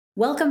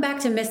Welcome back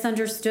to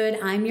Misunderstood.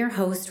 I'm your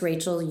host,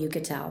 Rachel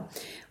Yucatel.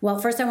 Well,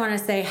 first I want to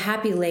say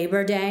happy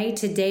Labor Day.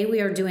 Today we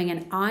are doing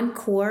an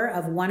encore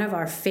of one of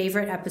our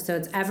favorite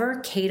episodes ever,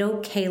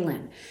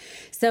 Kaelin.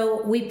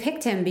 So we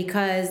picked him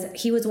because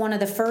he was one of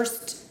the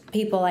first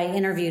people I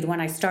interviewed when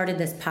I started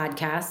this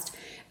podcast.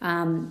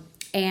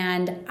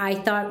 And I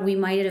thought we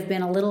might have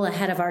been a little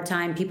ahead of our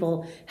time.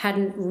 People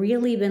hadn't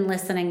really been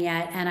listening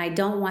yet, and I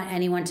don't want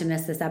anyone to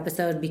miss this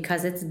episode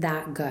because it's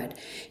that good.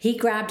 He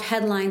grabbed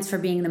headlines for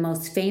being the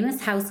most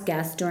famous house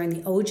guest during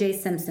the O.J.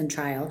 Simpson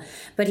trial,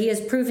 but he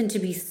has proven to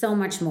be so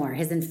much more.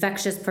 His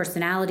infectious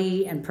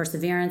personality and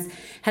perseverance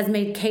has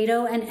made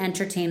Kato an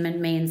entertainment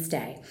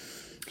mainstay.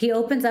 He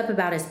opens up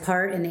about his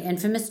part in the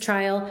infamous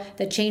trial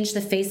that changed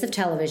the face of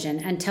television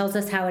and tells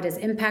us how it has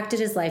impacted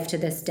his life to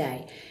this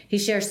day. He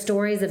shares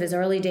stories of his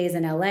early days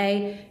in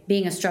LA,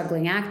 being a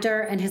struggling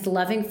actor, and his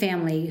loving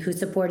family who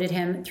supported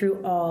him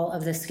through all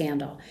of the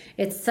scandal.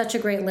 It's such a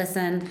great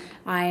listen.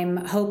 I'm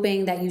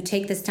hoping that you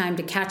take this time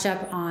to catch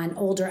up on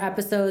older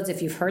episodes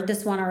if you've heard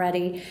this one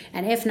already.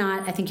 And if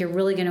not, I think you're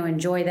really going to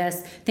enjoy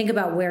this. Think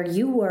about where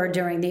you were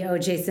during the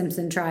O.J.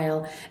 Simpson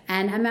trial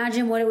and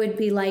imagine what it would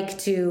be like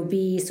to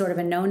be sort of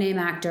a no-name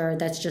actor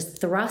that's just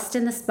thrust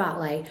in the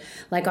spotlight,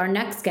 like our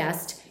next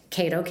guest,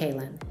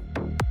 Kaelin.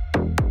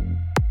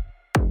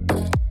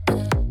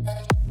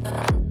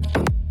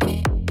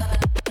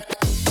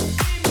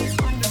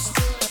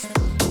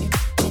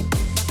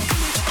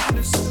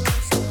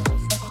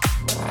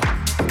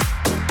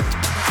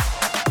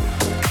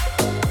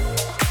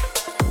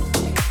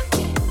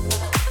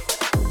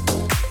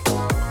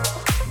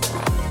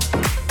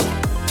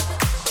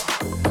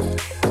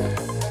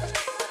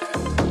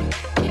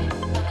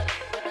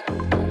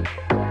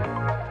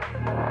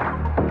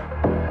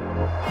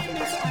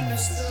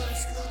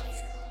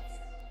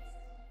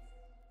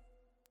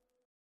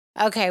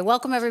 Okay,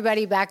 welcome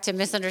everybody back to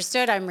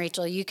Misunderstood. I'm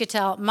Rachel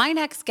Yucatel. My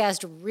next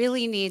guest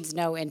really needs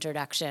no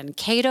introduction.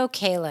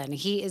 Kaelin.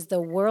 He is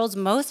the world's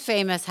most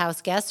famous house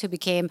guest who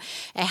became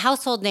a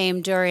household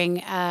name during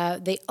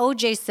the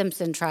O.J.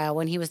 Simpson trial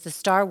when he was the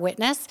star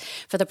witness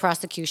for the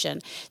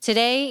prosecution.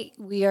 Today,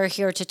 we are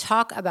here to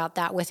talk about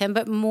that with him,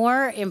 but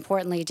more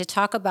importantly, to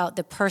talk about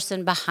the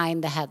person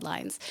behind the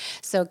headlines.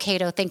 So,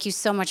 Kato, thank you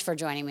so much for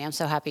joining me. I'm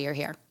so happy you're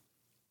here.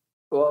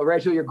 Well,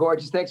 Rachel, you're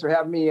gorgeous. Thanks for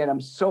having me. And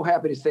I'm so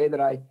happy to say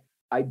that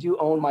I do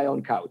own my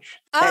own couch.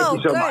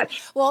 Thank you so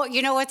much. Well,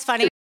 you know what's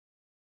funny?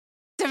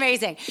 It's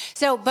amazing.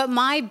 So, but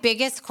my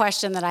biggest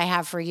question that I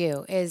have for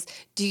you is,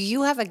 do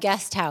you have a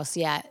guest house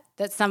yet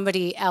that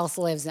somebody else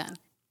lives in?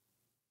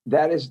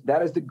 That is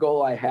the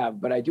goal I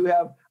have. But I do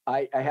have,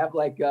 I have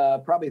like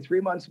probably 3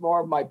 months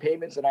more of my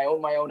payments and I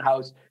own my own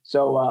house.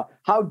 So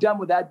how dumb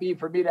would that be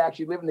for me to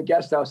actually live in the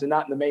guest house and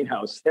not in the main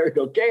house? There we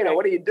go. Kato,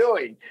 what are you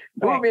doing?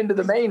 Move into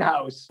the main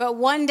house. But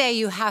one day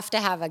you have to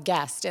have a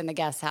guest in the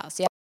guest house.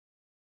 Yeah.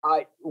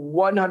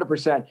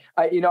 100%.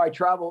 I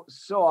travel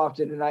so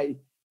often and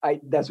I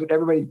that's what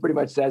everybody pretty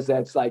much says.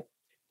 That's like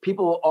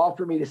people will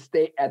offer me to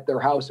stay at their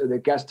house or their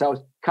guest house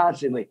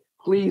constantly.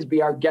 Please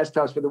be our guest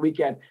house for the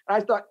weekend. And I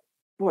thought,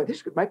 boy,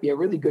 this might be a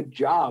really good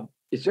job.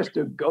 It's just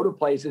to go to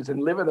places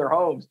and live in their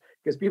homes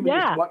because people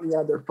just want me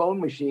on their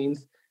phone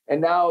machines. And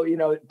now,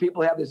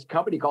 people have this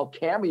company called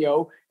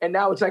Cameo. And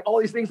now it's like all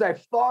these things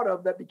I've thought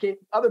of that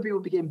other people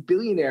became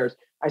billionaires.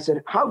 I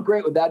said, how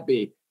great would that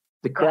be?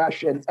 To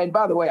crash. And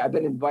by the way, I've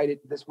been invited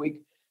this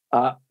week.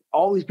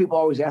 All these people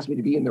always ask me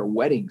to be in their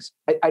weddings.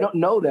 I don't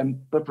know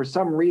them, but for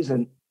some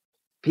reason,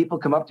 people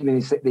come up to me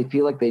and they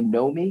feel like they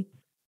know me.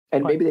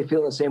 And maybe they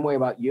feel the same way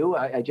about you.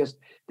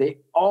 They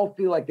all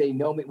feel like they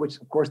know me, which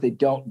of course they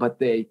don't, but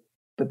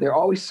they're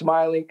always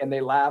smiling and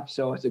they laugh.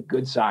 So it's a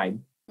good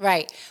sign.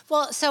 Right.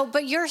 Well,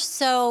 but you're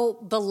so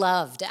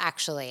beloved,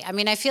 actually. I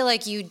mean, I feel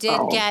like you did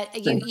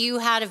you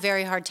had a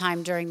very hard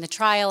time during the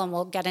trial, and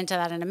we'll get into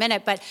that in a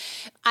minute. But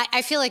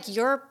I feel like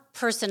your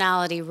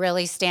personality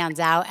really stands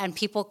out, and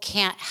people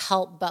can't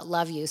help but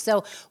love you.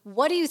 So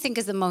what do you think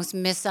is the most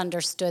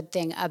misunderstood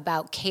thing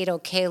about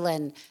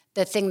Kaelin,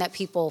 the thing that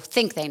people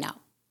think they know?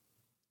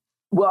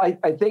 Well,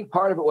 I think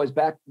part of it was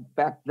back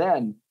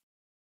then,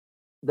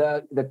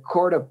 the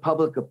court of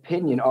public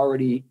opinion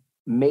already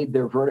made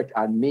their verdict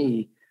on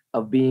me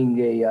of being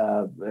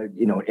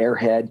an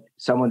airhead,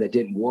 someone that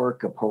didn't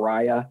work, a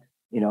pariah,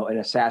 an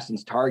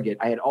assassin's target.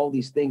 I had all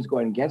these things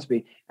going against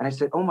me. And I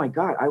said, oh my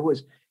God,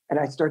 and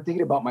I start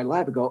thinking about my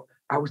life. I go,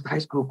 I was the high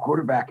school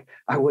quarterback.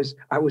 I was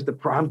the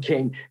prom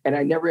king. And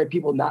I never had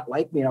people not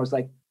like me. And I was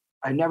like,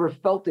 I never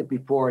felt it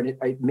before. And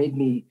it made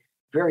me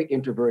very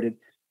introverted.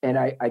 And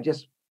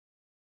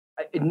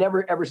it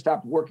never, ever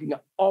stopped working,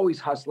 always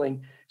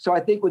hustling. So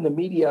I think when the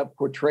media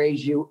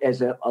portrays you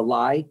as a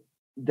lie,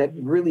 that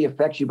really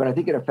affects you. But I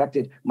think it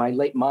affected my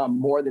late mom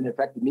more than it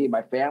affected me and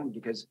my family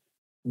because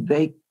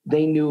they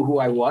knew who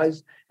I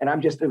was. And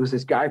it was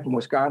this guy from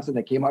Wisconsin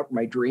that came out from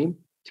my dream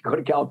to go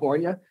to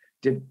California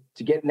to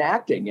get in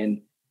acting.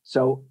 And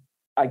so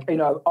I've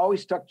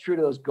always stuck true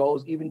to those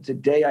goals. Even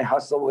today, I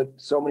hustle with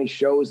so many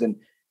shows and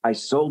I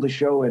sold a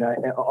show and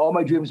all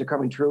my dreams are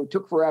coming true. It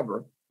took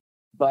forever.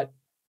 But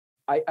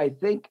I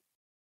think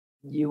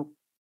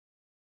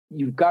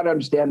you've got to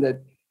understand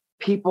that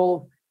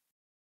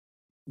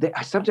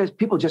sometimes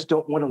people just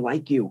don't want to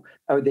like you,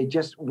 or they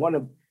just want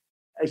to,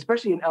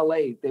 especially in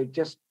LA, they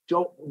just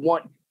don't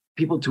want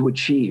people to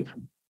achieve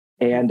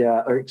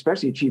or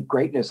especially achieve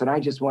greatness. And I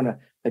just want to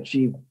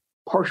achieve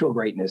partial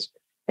greatness.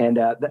 And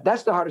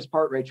that's the hardest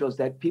part, Rachel, is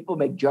that people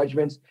make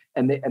judgments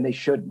and they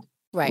shouldn't.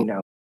 Right.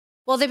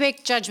 Well, they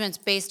make judgments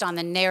based on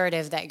the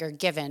narrative that you're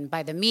given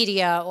by the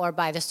media or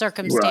by the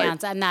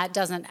circumstance, and that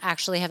doesn't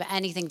actually have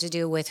anything to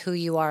do with who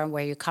you are and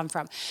where you come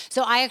from.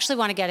 So I actually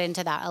want to get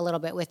into that a little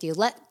bit with you.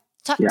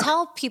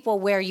 Tell people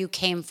where you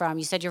came from.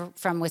 You said you're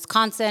from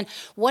Wisconsin.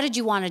 What did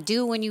you want to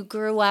do when you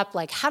grew up?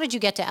 Like, how did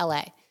you get to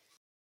LA?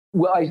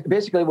 Well,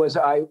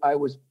 I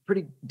was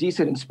pretty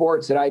decent in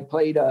sports, and I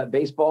played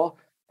baseball,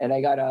 and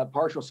I got a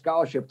partial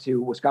scholarship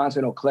to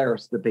Wisconsin Eau Claire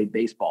that played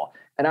baseball.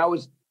 And I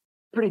was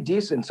pretty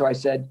decent. So I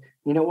said,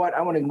 you know what?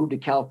 I want to move to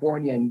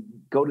California and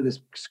go to this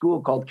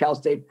school called Cal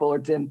State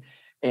Fullerton.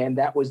 And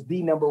that was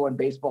the #1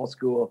 baseball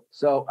school.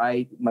 So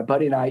my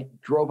buddy and I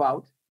drove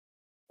out,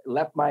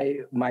 left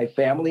my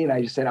family, and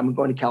I just said, I'm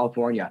going to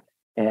California.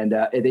 And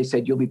they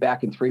said, you'll be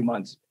back in 3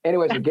 months.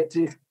 Anyways, I get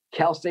to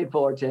Cal State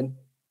Fullerton,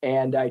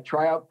 and I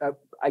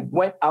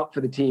went out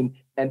for the team,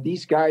 and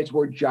these guys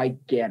were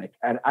gigantic.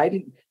 And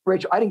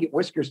Rachel, I didn't get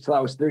whiskers till I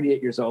was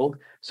 38 years old.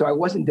 So I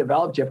wasn't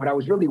developed yet, but I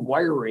was really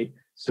wiry.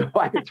 So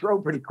I could throw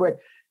pretty quick.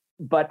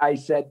 But I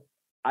said,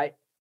 I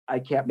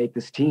can't make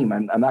this team.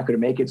 I'm not going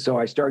to make it. So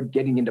I started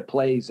getting into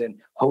plays and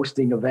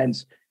hosting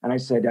events. And I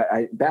said,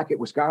 back at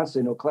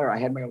Wisconsin, Eau Claire, I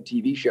had my own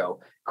TV show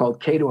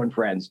called Kato and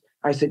Friends.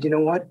 I said, you know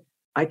what?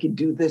 I could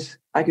do this.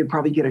 I could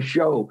probably get a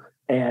show.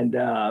 And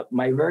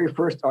my very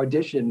first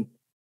audition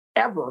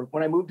ever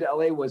when I moved to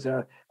LA was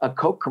a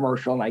Coke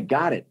commercial, and I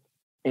got it.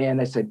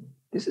 And I said,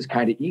 this is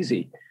kind of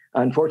easy.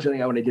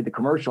 Unfortunately, when I did the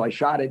commercial, I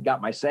shot it,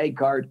 got my SAG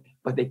card,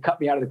 but they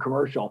cut me out of the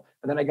commercial.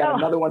 And then I got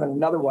another one and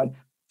another one.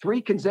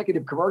 3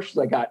 consecutive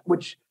commercials I got,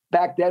 which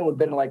back then would have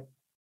been like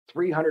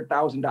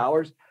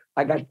 $300,000.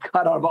 I got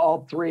cut out of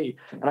all 3.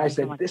 And I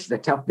said, this is a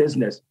tough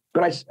business,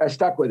 but I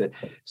stuck with it.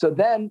 So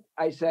then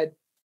I said,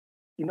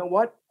 you know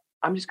what?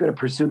 I'm just going to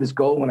pursue this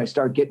goal when I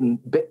start getting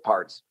bit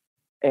parts.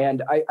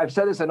 And I've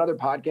said this on other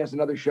podcasts and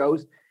other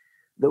shows.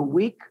 The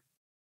week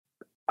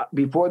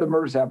before the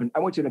murders happened, I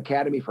went to an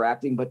academy for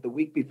acting, but the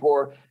week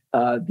before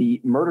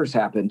the murders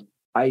happened,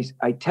 I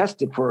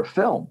tested for a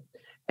film.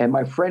 And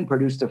my friend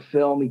produced a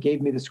film. He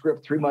gave me the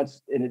script 3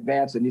 months in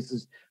advance. And this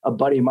is a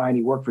buddy of mine.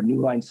 He worked for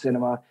New Line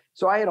Cinema.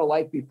 So I had a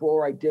life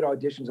before. I did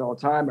auditions all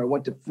the time. I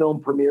went to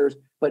film premieres,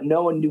 but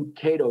no one knew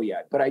Kato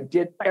yet. But I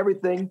did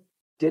everything,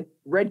 did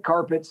red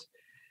carpets.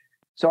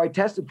 So I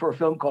tested for a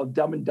film called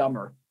Dumb and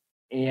Dumber.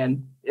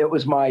 And it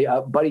was my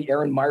buddy,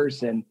 Aaron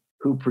Meyerson,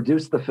 who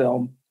produced the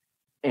film.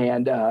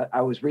 And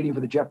I was reading for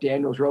the Jeff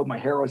Daniels role. My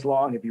hair was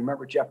long. If you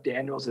remember, Jeff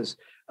Daniels is,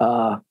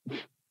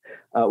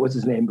 what's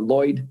his name?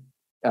 Lloyd.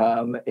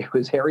 It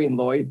was Harry and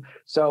Lloyd.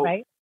 So,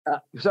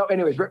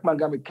 anyways, Rick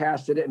Montgomery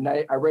casted it, and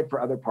I read for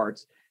other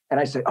parts. And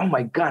I said, oh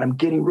my God, I'm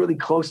getting really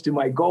close to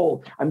my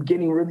goal. I'm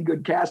getting really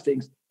good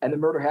castings. And the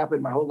murder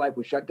happened. My whole life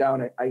was shut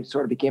down. I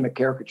sort of became a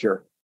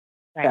caricature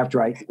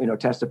after I,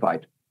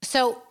 testified.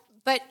 So,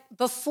 but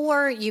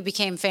before you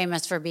became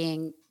famous for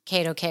being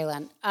Kato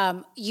Kaelin,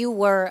 you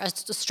were a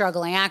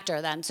struggling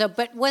actor then. So,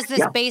 but was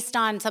this based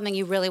on something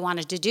you really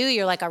wanted to do?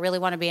 You're like, I really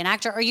want to be an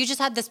actor, or you just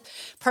had this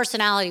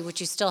personality, which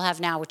you still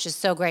have now, which is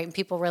so great, and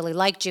people really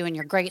liked you, and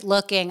you're great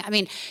looking. I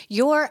mean, I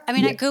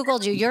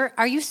Googled you.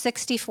 Are you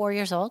 64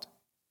 years old?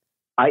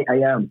 I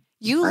am.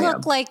 You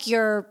look like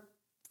you're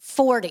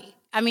 40.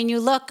 I mean, you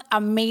look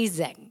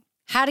amazing.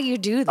 How do you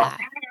do that?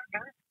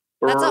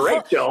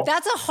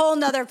 That's a whole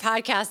nother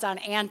podcast on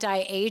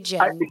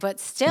anti-aging, but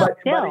still.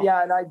 But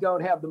yeah, and I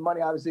don't have the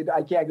money. Obviously,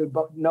 I can't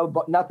go.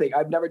 Nothing.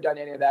 I've never done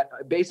any of that.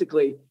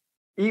 Basically,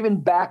 even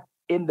back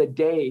in the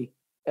day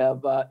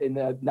of in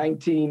the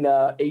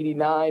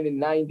 1989 and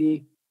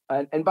 90.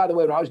 And by the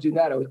way, when I was doing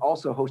that, I was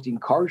also hosting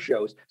car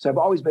shows. So I've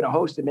always been a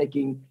host and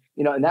making,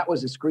 and that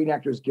was a Screen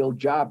Actors Guild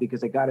job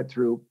because I got it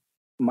through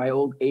my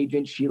old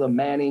agent, Sheila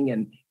Manning.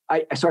 And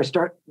I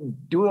started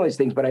doing all these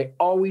things, but I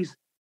always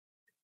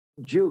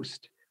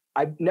juiced.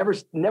 I've never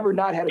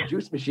not had a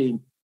juice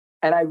machine.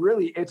 And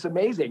it's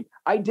amazing.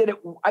 I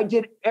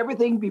did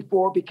everything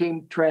before it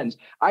became trends.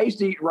 I used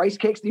to eat rice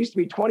cakes. They used to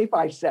be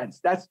 25 cents.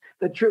 That's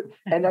the truth.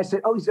 And I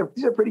said, oh, these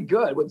are pretty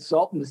good with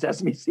salt and the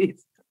sesame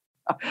seeds.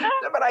 But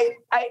I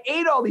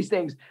ate all these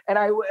things. And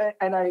I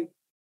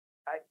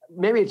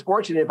maybe it's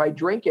fortunate if I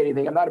drink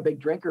anything. I'm not a big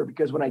drinker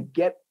because when I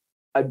get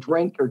a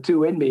drink or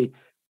two in me,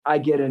 I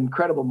get an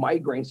incredible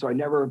migraine. So I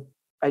never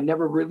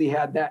really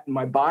had that in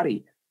my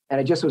body. And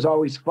it just was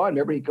always fun.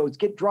 Everybody goes,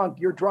 get drunk.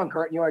 You're drunk,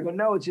 aren't you? I go,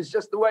 no, it's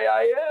just the way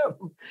I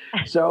am.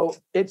 So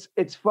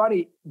it's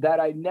funny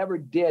that I never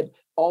did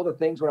all the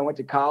things when I went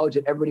to college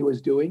that everybody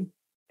was doing.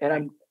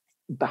 And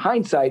the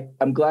hindsight,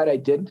 I'm glad I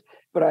didn't.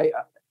 But I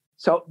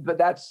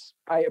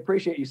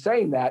appreciate you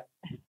saying that.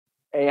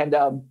 And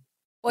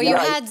Well, Yeah, you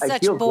had I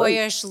such feel great.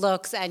 boyish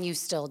looks, and you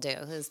still do,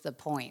 is the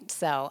point.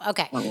 So,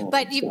 okay. Oh,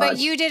 But God.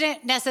 you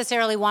didn't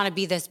necessarily want to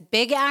be this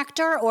big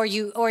actor, or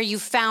you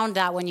found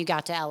that when you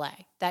got to LA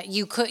that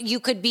you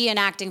could be in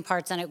acting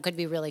parts and it could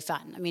be really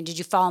fun. I mean, did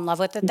you fall in love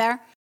with it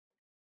there?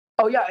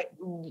 Oh yeah,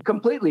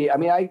 completely. I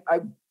mean, I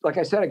like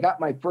I said, I got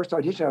my first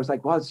audition. I was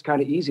like, well, it's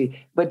kind of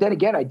easy. But then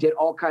again, I did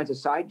all kinds of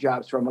side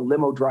jobs, from a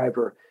limo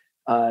driver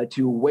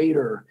to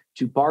waiter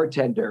to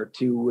bartender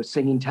to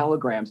singing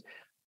telegrams.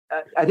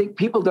 I think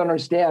people don't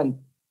understand.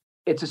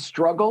 It's a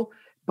struggle,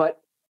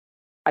 but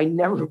I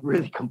never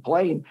really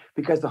complained,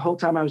 because the whole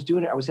time I was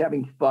doing it, I was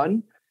having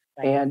fun,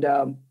 Right.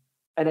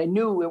 And I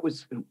knew it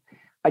was.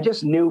 I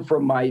just knew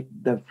from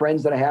the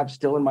friends that I have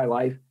still in my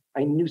life.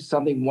 I knew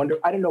something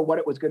wonderful. I didn't know what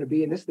it was going to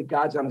be, and this is the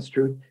God's honest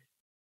truth.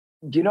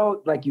 Do you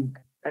know, like I'm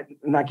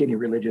not getting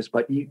religious,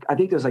 but I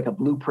think there's like a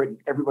blueprint in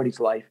everybody's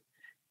life,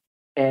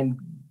 and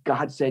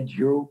God said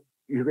you're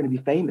going to be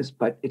famous,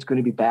 but it's going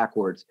to be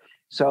backwards.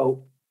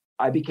 So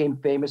I became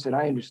famous, and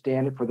I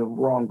understand it for the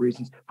wrong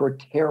reasons, for a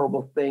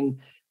terrible thing,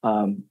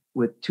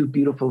 with two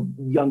beautiful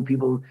young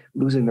people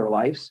losing their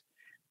lives,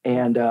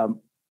 and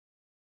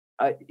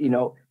I, you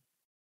know,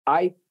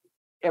 I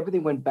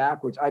everything went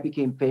backwards. I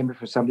became famous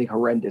for something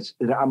horrendous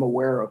that I'm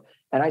aware of.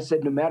 And I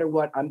said, no matter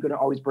what, I'm going to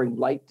always bring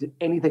light to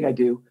anything I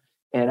do.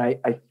 And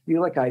I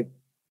feel like I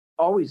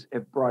always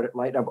have brought it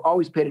light. I've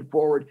always paid it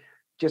forward,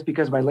 just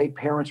because my late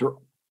parents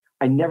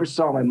I never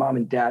saw my mom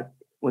and dad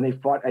when they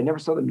fought. I never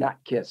saw them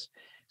not kiss.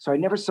 So I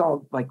never saw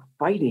like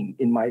fighting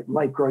in my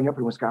life growing up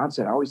in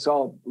Wisconsin. I always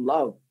saw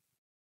love.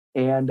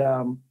 And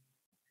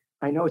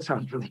I know it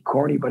sounds really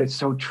corny, but it's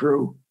so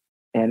true.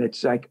 And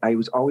it's like, I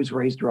was always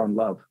raised around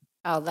love.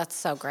 Oh, that's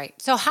so great.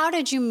 So, how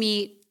did you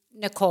meet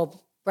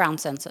Nicole Brown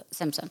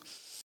Simpson?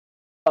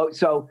 Oh,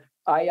 so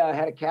I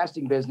had a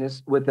casting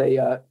business with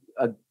a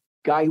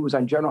guy who was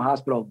on General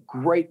Hospital.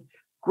 Great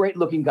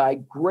looking guy,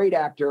 great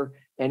actor,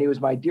 and he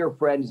was my dear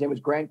friend. His name was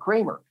Grant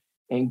Kramer,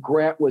 and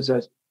Grant was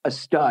a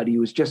stud. He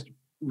was just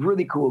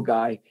really cool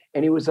guy,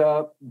 and he was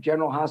a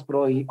General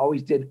Hospital. He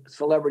always did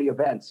celebrity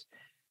events,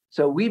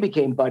 so we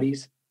became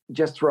buddies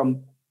just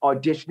from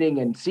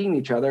auditioning and seeing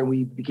each other. And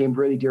we became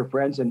really dear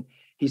friends. And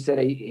he said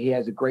he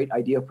has a great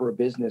idea for a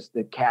business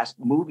that cast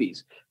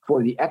movies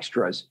for the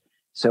extras.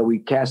 So we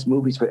cast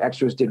movies for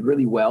extras, did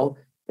really well,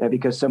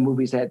 because some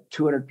movies had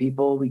 200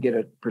 people. We get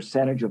a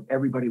percentage of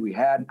everybody we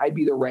had. I'd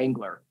be the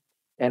wrangler.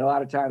 And a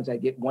lot of times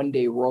I'd get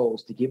one-day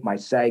roles to keep my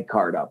SAG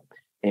card up.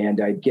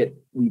 And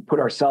we put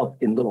ourselves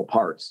in little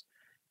parts.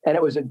 And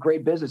it was a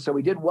great business. So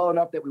we did well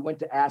enough that we went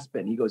to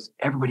Aspen. He goes,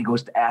 everybody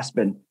goes to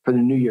Aspen for the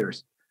New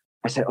Year's.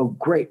 I said, oh,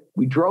 great.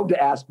 We drove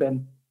to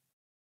Aspen.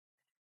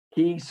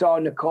 He saw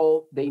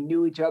Nicole. They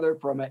knew each other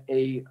from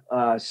a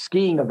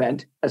skiing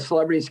event, a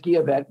celebrity ski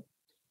event.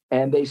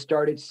 And they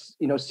started,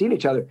 seeing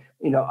each other.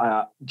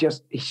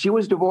 She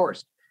was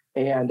divorced,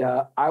 and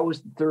I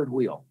was the third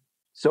wheel.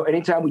 So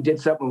anytime we did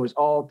something, it was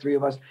all three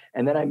of us.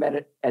 And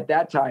then at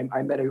that time,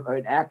 I met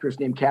an actress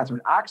named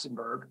Catherine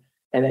Oxenberg,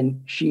 and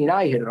then she and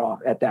I hit it off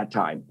at that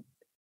time.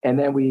 And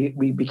then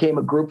we became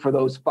a group for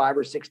those 5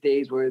 or 6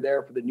 days we were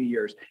there for the New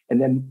Year's. And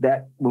then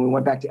when we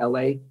went back to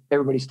LA,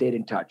 everybody stayed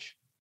in touch.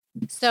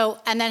 So,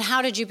 and then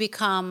how did you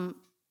become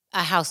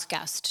a house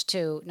guest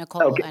to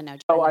Nicole? Okay.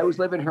 I was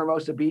living in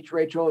Hermosa Beach,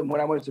 Rachel. And when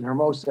I was in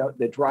Hermosa,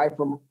 the drive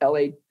from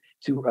LA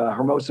to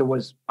Hermosa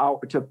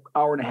took an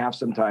hour and a half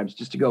sometimes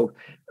just to go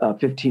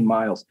 15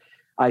 miles.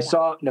 I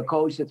saw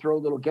Nicole used to throw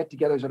little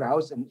get-togethers at her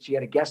house, and she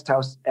had a guest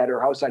house at her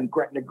house on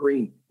Gretna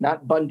Green,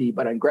 not Bundy,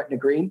 but on Gretna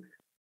Green.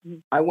 Mm-hmm.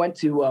 I went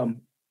to,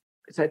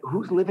 said,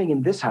 who's living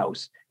in this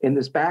house, in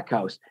this back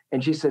house?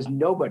 And she says,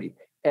 nobody.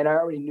 And I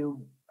already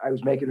knew I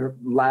was making her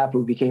laugh.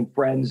 We became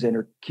friends, and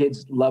her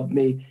kids loved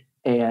me.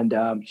 And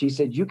she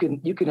said, you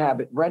can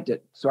have it, rent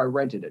it. So I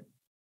rented it.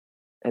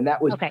 And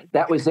that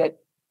was it.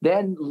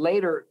 Then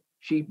later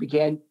she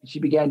began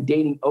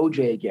dating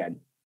OJ again.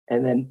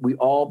 And then we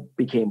all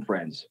became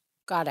friends.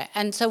 Got it.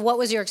 And so what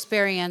was your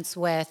experience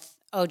with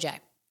OJ?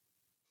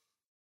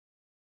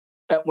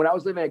 When I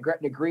was living at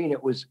Gretna Green,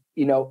 it was,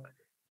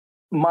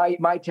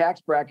 my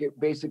tax bracket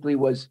basically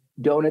was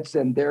donuts,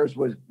 and theirs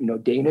was,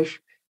 Danish.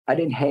 I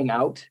didn't hang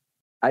out.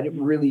 I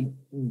didn't really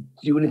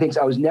do anything.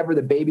 So I was never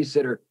the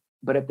babysitter.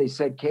 But if they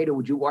said, Kato,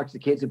 would you watch the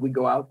kids if we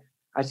go out?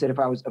 I said, if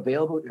I was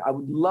available, I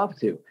would love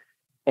to.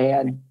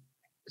 And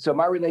so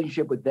my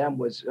relationship with them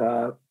was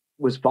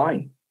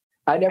fine.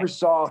 I never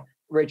saw,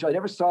 Rachel,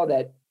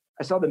 that.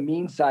 I saw the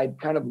mean side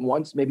kind of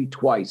once, maybe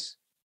twice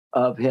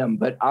of him.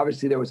 But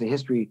obviously there was a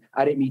history.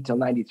 I didn't meet till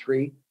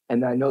 93.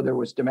 And I know there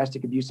was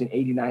domestic abuse in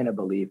 89, I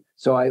believe.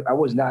 So I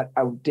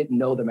didn't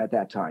know them at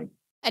that time.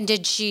 And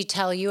did she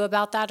tell you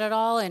about that at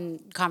all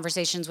in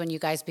conversations when you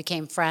guys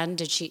became friends?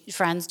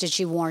 Did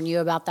she warn you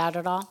about that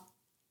at all?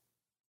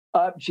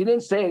 She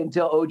didn't say it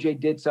until OJ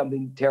did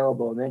something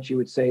terrible. And then she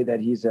would say that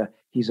he's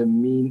a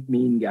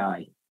mean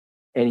guy.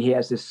 And he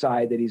has this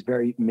side that he's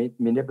very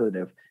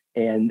manipulative.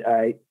 And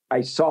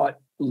I saw it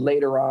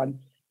later on.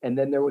 And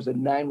then there was a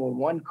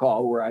 911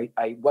 call where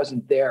I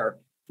wasn't there,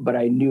 but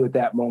I knew at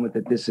that moment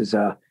that this is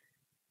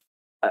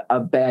a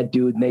bad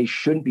dude and they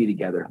shouldn't be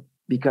together.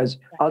 Because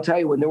I'll tell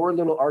you, when there were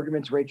little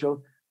arguments,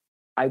 Rachel,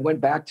 I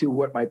went back to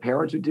what my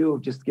parents would do,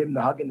 just give them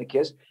the hug and the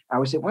kiss. I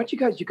would say, why don't you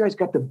guys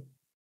got the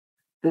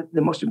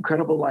most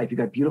incredible life. You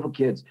got beautiful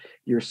kids.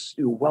 You're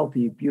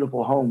wealthy,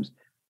 beautiful homes.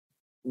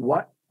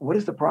 What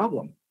is the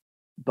problem?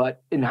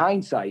 But in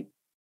hindsight,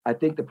 I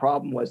think the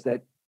problem was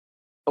that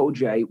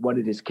OJ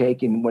wanted his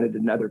cake and wanted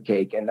another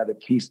cake and another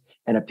piece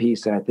and a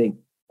piece. And I think,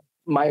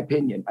 my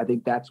opinion, I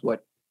think that's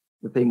what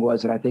the thing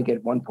was. And I think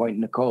at one point,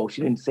 Nicole,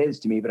 she didn't say this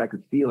to me, but I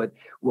could feel it,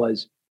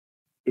 was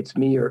it's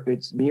me or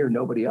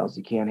nobody else.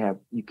 You can't have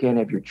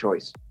your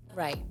choice.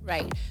 Right.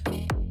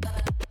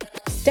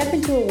 Step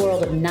into a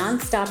world of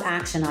nonstop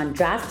action on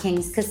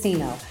DraftKings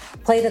Casino.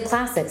 Play the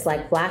classics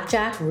like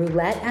blackjack,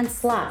 roulette, and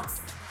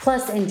slots.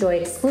 Plus, enjoy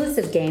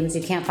exclusive games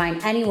you can't find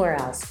anywhere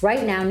else.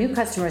 Right now, new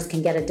customers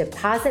can get a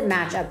deposit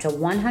match up to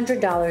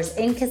 $100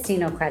 in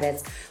casino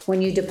credits when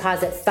you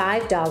deposit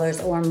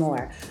 $5 or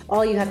more.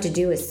 All you have to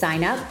do is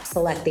sign up,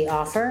 select the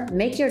offer,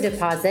 make your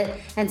deposit,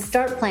 and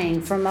start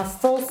playing from a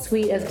full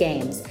suite of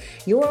games.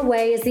 Your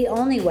way is the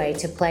only way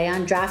to play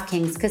on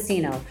DraftKings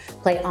Casino.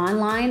 Play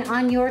online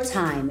on your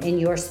time, in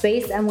your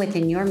space, and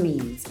within your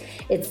means.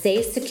 It's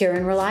safe, secure,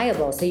 and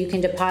reliable, so you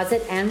can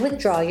deposit and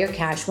withdraw your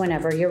cash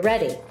whenever you're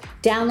ready.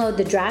 Download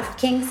the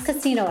DraftKings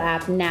Casino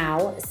app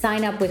now,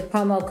 sign up with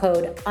promo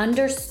code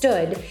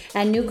UNDERSTOOD,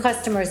 and new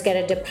customers get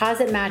a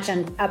deposit match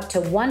on up to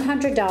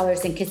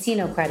 $100 in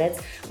casino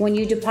credits when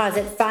you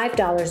deposit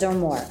 $5 or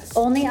more.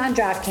 Only on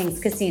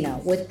DraftKings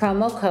Casino with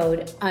promo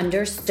code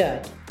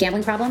UNDERSTOOD.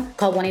 Gambling problem?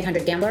 Call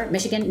 1-800-GAMBLER,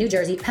 Michigan, New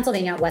Jersey,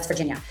 Pennsylvania, West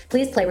Virginia.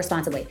 Please play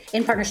responsibly.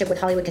 In partnership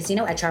with Hollywood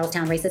Casino at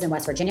Charlestown Races in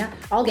West Virginia.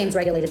 All games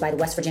regulated by the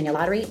West Virginia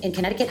Lottery. In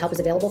Connecticut, help is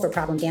available for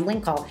problem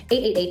gambling. Call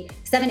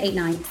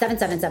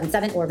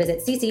 888-789-7777 or visit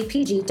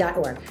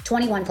ccpg.org.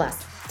 21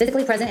 plus.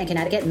 Physically present in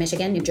Connecticut,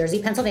 Michigan, New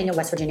Jersey, Pennsylvania,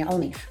 West Virginia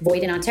only.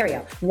 Void in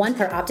Ontario. One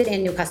per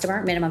opted-in new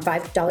customer. Minimum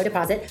 $5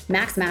 deposit.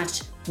 Max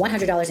match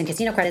 $100 in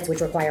casino credits,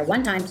 which require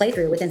one-time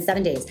playthrough within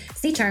 7 days.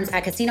 See terms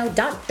at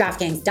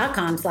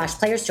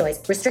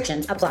casino.draftkings.com/playerschoice.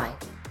 Restrictions apply.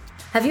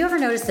 Have you ever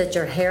noticed that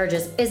your hair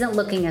just isn't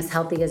looking as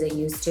healthy as it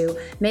used to?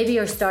 Maybe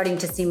you're starting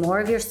to see more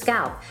of your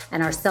scalp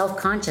and are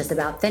self-conscious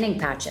about thinning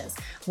patches.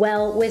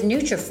 Well, with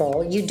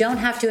Nutrafol, you don't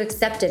have to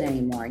accept it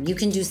anymore. You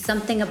can do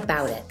something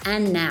about it,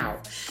 and now.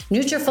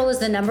 Nutrafol is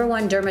the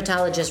 #1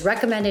 dermatologist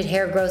recommended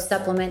hair growth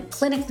supplement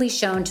clinically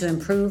shown to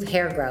improve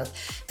hair growth,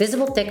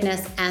 visible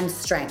thickness, and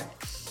strength.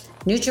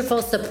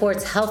 Nutrafol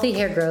supports healthy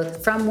hair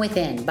growth from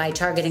within by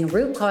targeting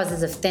root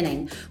causes of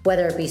thinning,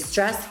 whether it be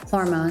stress,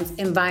 hormones,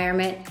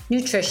 environment,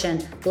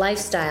 nutrition,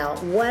 lifestyle,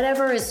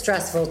 whatever is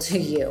stressful to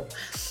you.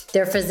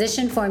 Their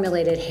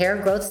physician-formulated hair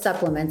growth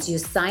supplements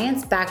use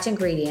science-backed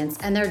ingredients,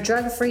 and their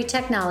drug-free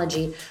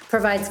technology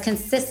provides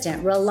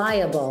consistent,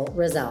 reliable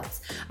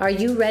results. Are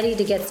you ready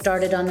to get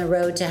started on the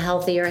road to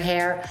healthier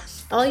hair?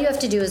 All you have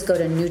to do is go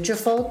to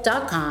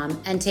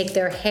Nutrafol.com and take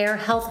their hair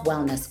health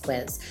wellness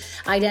quiz.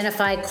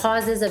 Identify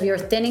causes of your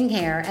thinning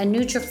hair, and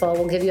Nutrafol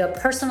will give you a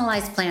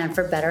personalized plan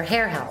for better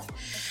hair health.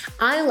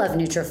 I love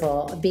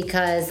Nutrafol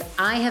because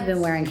I have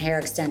been wearing hair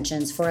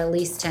extensions for at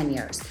least 10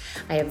 years.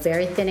 I have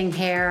very thinning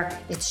hair,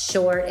 it's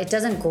short, it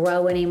doesn't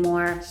grow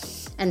anymore.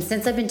 And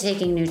since I've been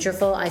taking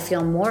Nutrafol, I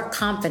feel more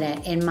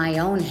confident in my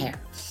own hair.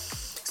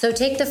 So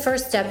take the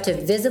first step to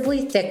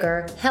visibly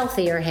thicker,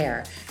 healthier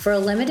hair. For a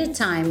limited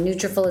time,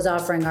 Nutrafol is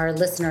offering our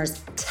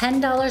listeners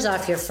 $10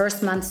 off your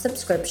first month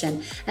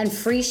subscription and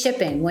free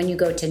shipping when you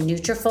go to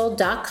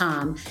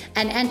Nutrafol.com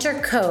and enter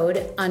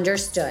code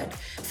UNDERSTOOD.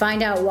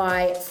 Find out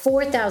why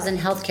 4,000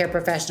 healthcare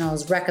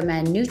professionals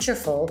recommend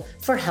Nutrafol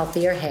for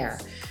healthier hair.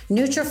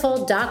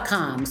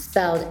 Nutrafol.com,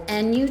 spelled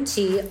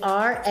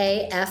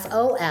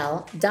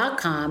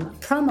Nutrafol.com,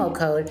 promo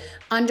code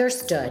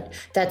UNDERSTOOD.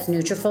 That's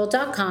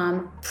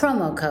Nutrafol.com,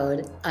 promo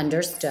code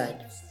UNDERSTOOD.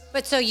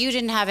 But so you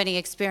didn't have any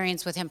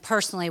experience with him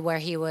personally where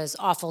he was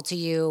awful to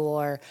you,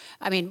 or,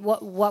 I mean,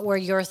 what were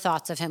your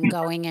thoughts of him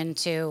going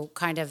into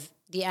kind of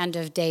the end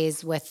of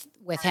days with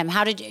him?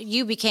 How did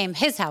you became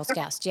his house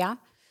guest, yeah?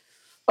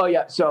 Oh,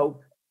 yeah.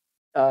 So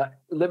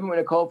living with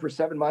Nicole for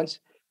 7 months,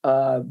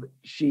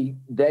 she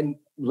then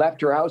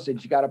left her house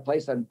and she got a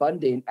place on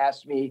Bundy and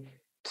asked me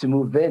to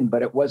move in,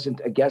 but it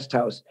wasn't a guest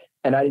house.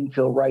 And I didn't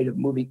feel right of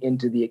moving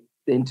into the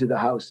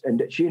house.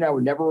 And she and I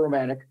were never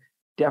romantic,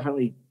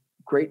 definitely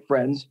great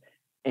friends.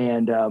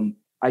 And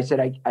I said,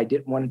 I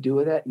didn't want to do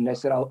with it. And I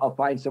said, I'll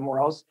find somewhere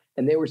else.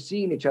 And they were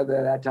seeing each other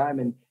at that time.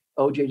 And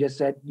OJ just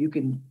said, you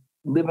can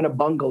live in a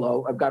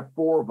bungalow. I've got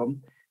 4 of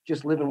them.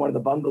 Just live in one of the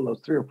bungalows,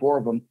 3 or 4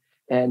 of them,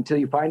 until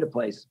you find a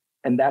place.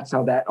 And that's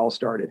how that all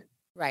started.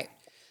 Right.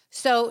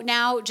 So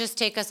now just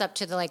take us up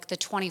to the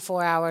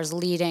 24 hours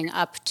leading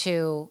up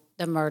to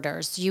the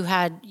murders. You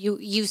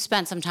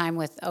spent some time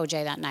with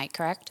OJ that night,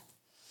 correct?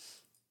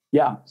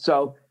 Yeah.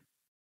 So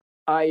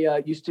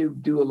I used to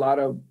do a lot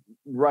of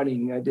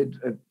running. I did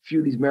a few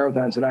of these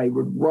marathons and I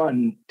would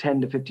run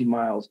 10 to 15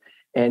 miles.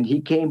 And he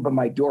came by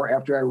my door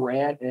after I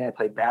ran and I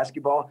played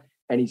basketball.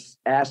 And he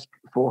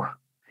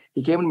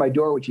came to my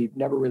door, which he'd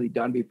never really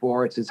done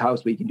before. It's his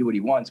house, but he can do what he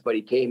wants. But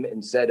he came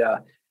and said,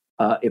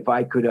 if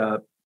I could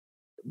it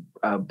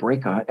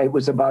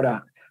was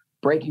about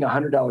breaking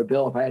 $100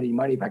 bill. If I had any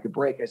money, if I could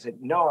break. I said,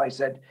 no, I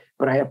said,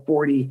 but I have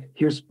 40,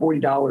 here's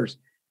 $40.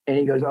 And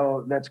he goes,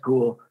 oh, that's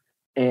cool.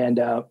 And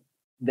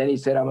then he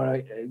said, I'm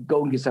going to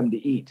go and get something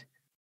to eat.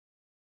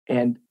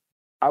 And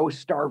I was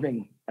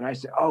starving. And I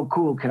said, oh,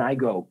 cool. Can I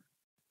go?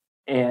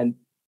 And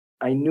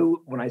I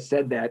knew when I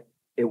said that,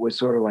 it was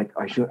sort of like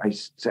I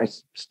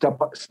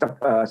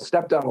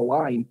stepped on a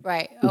line.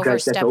 Right.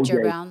 Overstepped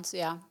your bounds.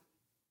 Yeah.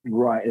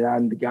 Right. And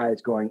I'm the guy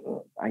that's going,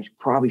 oh, I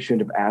probably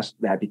shouldn't have asked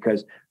that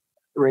because,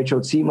 Rachel,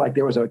 it seemed like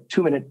there was a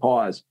 2-minute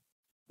pause.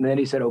 And then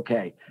he said,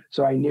 okay.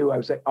 So I knew I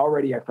was like,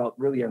 already I felt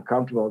really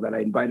uncomfortable that I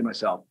invited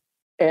myself.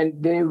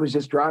 And then he was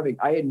just driving.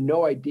 I had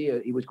no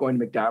idea he was going to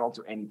McDonald's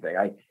or anything.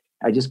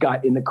 I just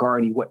got in the car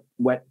and he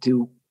went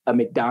to a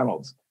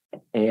McDonald's.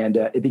 And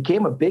it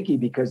became a biggie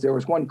because there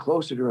was one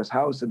closer to his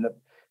house, and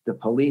the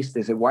police,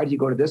 they said, why did you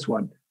go to this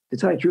one? To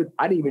tell you the truth,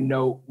 I didn't even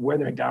know where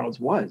the McDonald's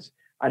was.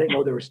 I didn't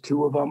know there was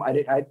 2 of them.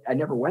 I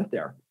never went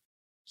there.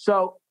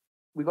 So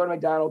we go to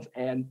McDonald's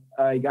and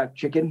I got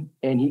chicken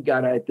and he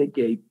got, I think,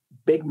 a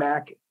Big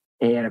Mac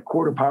and a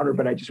quarter pounder,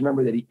 but I just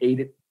remember that he ate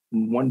it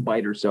in one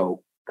bite or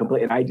so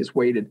completely. And I just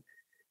waited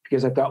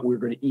because I thought we were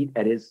going to eat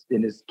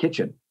in his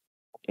kitchen.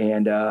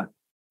 And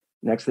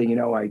next thing you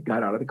know, I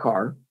got out of the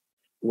car,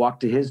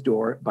 walked to his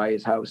door by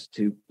his house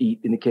to eat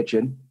in the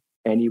kitchen.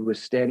 And he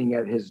was standing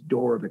at his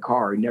door of the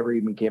car. He never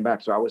even came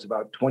back. So I was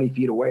about 20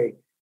 feet away.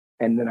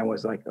 And then I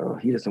was like, oh,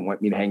 he doesn't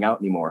want me to hang out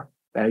anymore.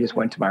 And I just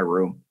went to my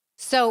room.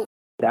 So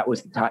that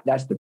was the time.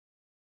 That's the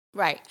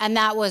right. And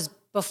that was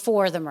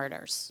before the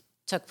murders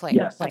took place,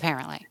 yes.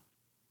 Apparently,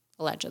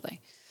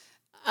 allegedly.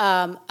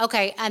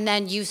 Okay. And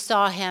then you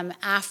saw him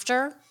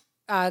after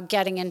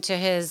getting into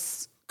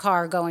his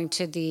car going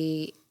to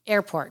the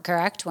airport,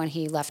 correct? When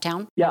he left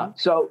town? Yeah.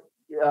 So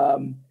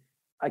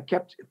I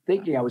kept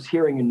thinking I was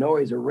hearing a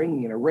noise, a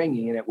ringing,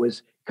 and it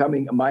was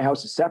coming. My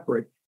house is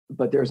separate,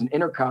 but there's an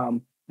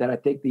intercom that I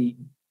think the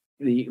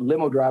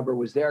limo driver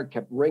was there,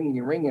 kept ringing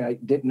and ringing. I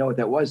didn't know what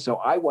that was. So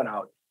I went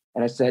out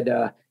and I said,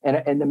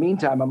 and in the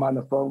meantime, I'm on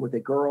the phone with a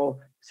girl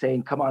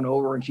saying, come on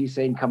over. And she's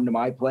saying, come to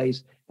my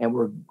place. And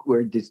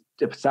we're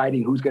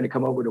deciding who's going to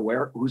come over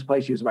to whose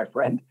place. She was my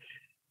friend.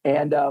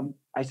 And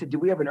I said, do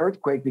we have an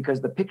earthquake?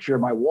 Because the picture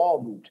of my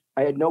wall moved.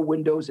 I had no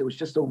windows. It was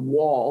just a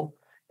wall,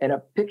 and a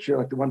picture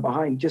like the one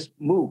behind just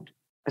moved.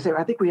 I said,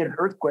 I think we had an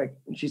earthquake.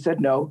 And she said,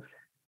 no.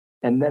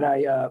 And then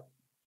I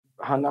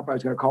hung up. I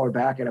was going to call her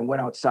back, and I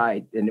went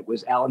outside, and it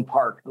was Alan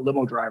Park, the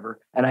limo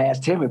driver. And I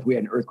asked him if we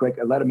had an earthquake.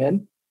 I let him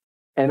in,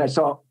 and I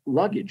saw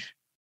luggage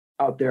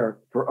out there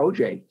for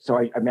OJ. So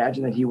I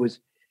imagine that he was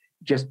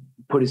just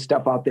put his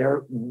stuff out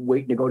there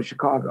waiting to go to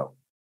Chicago.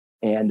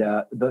 And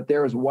but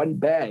there was one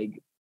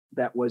bag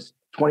that was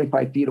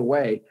 25 feet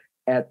away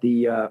at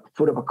the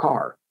foot of a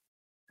car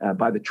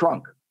by the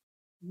trunk.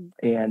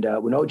 And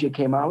when OJ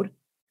came out,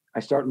 I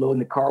started loading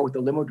the car with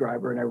the limo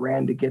driver, and I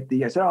ran to get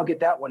I said, I'll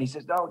get that one. He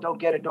says, no, don't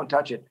get it. Don't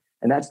touch it.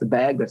 And that's the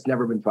bag that's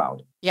never been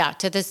found. Yeah.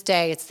 To this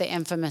day, it's the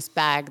infamous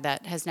bag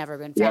that has never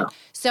been found. Yeah.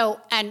 So,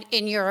 and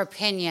in your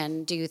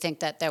opinion, do you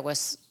think that there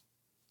was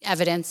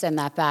evidence in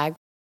that bag?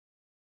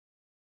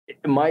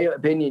 In my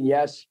opinion,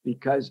 yes,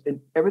 because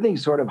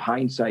everything's sort of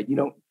hindsight.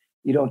 You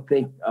don't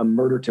think a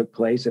murder took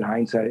place in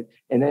hindsight.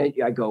 And then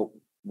I go,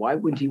 why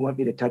wouldn't he want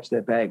me to touch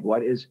that bag?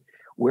 Where is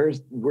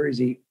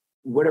he?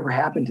 Whatever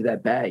happened to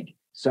that bag?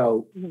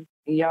 So,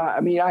 yeah,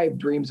 I mean, I have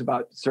dreams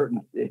about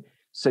certain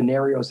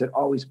scenarios that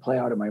always play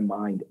out in my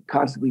mind,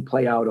 constantly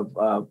play out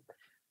of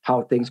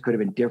how things could have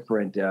been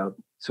different,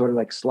 sort of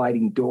like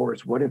sliding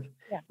doors. What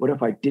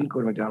if I didn't go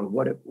to McDonald's?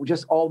 What if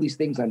just all these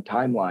things on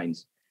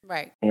timelines?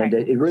 Right. And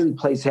it really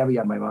plays heavy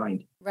on my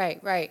mind.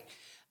 Right.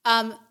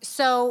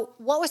 So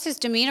what was his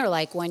demeanor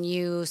like when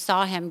you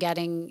saw him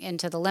getting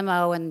into the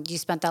limo and you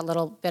spent that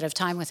little bit of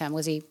time with him?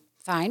 Was he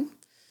fine?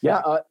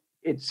 Yeah,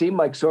 it seemed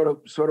like sort of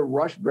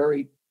rushed,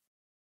 very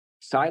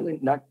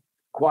silent, not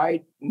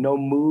quiet, no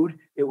mood.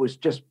 It was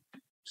just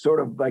sort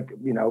of like,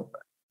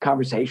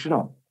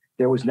 conversational.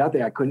 There was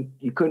nothing.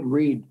 You couldn't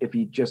read if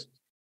he just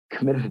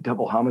committed a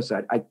double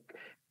homicide.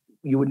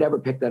 You would never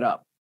pick that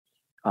up.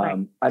 Right.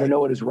 I don't know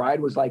what his ride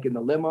was like in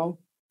the limo,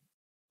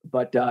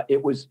 but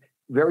it was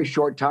very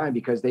short time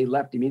because they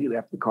left immediately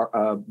after the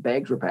car,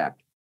 bags were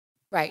packed.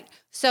 Right.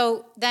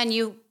 So then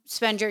you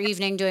spend your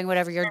evening doing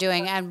whatever you're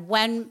doing. And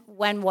when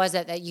was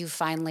it that you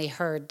finally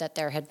heard that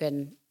there had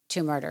been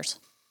 2 murders?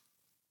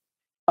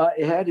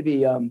 It had to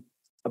be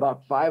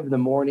about 5 in the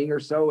morning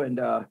or so. And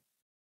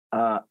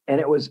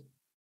it was,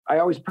 I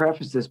always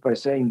preface this by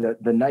saying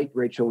that the night,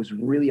 Rachel, was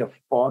really a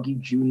foggy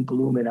June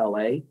gloom in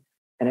LA.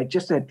 And I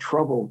just had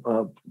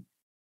trouble.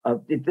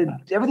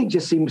 Everything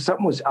just seemed,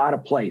 something was out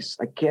of place.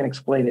 I can't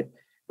explain it,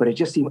 but it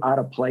just seemed out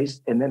of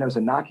place. And then there was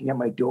a knocking at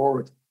my door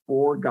with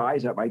 4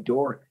 guys at my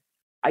door.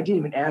 I didn't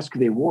even ask who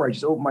they were. I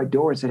just opened my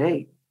door and said,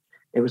 hey,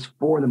 it was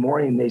 4 in the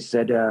morning. And they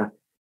said,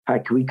 hi,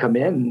 can we come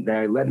in? And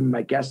I let them in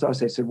my guest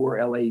house. I said, we're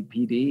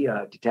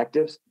LAPD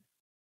detectives.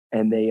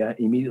 And they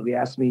immediately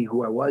asked me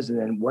who I was and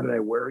then what did I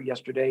wear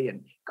yesterday?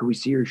 And could we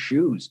see your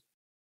shoes?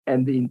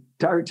 And the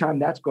entire time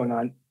that's going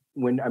on,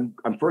 when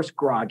I'm first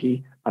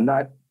groggy,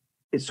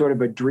 it's sort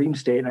of a dream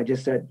state. And I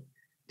just said,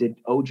 did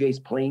OJ's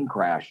plane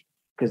crash?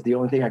 Because the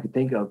only thing I could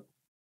think of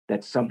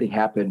that something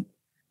happened,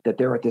 that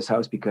they're at this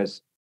house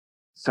because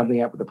something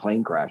happened with the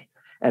plane crash.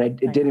 And I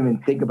didn't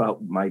even think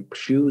about my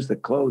shoes, the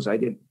clothes. I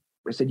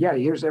said, yeah,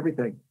 here's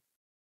everything.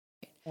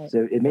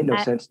 So it made no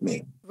sense to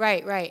me.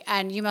 Right.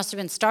 And you must have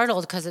been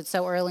startled because it's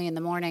so early in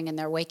the morning and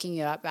they're waking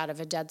you up out of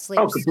a dead sleep.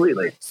 Oh,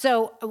 completely.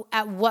 So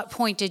at what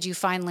point did you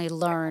finally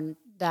learn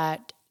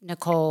that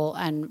Nicole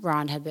and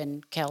Ron had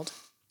been killed?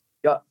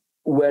 Yeah.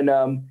 When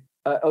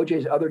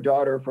OJ's other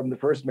daughter from the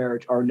first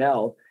marriage,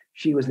 Arnell,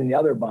 she was in the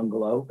other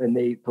bungalow, and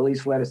the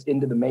police let us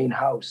into the main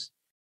house.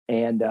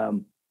 And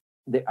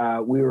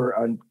we were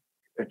on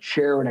a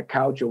chair and a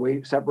couch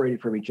away,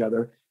 separated from each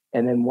other.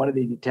 And then one of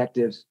the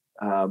detectives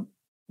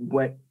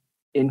went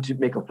in to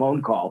make a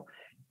phone call,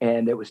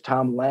 and it was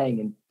Tom Lang.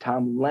 And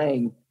Tom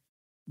Lang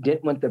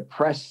didn't want the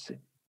press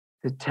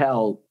to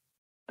tell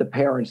the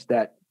parents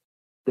that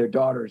their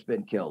daughter's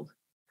been killed.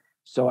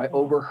 So I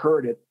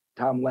overheard it,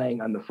 Tom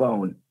Lang on the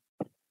phone,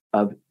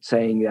 of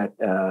saying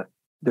that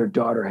their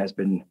daughter has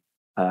been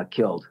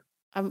killed.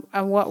 And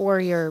what were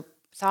your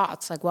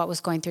thoughts? Like, what was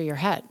going through your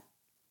head?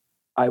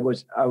 I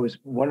was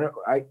wondering,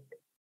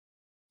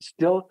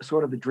 still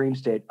sort of the dream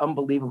state,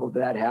 unbelievable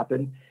that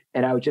happened.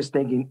 And I was just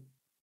thinking,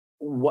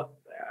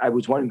 I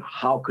was wondering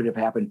how could it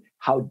have happened?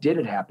 How did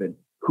it happen?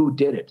 Who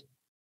did it?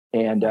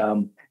 And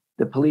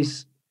the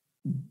police,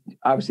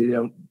 obviously they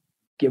don't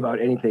give out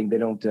anything. They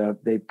don't,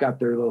 they've got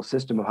their little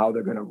system of how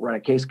they're going to run a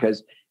case,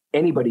 because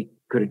anybody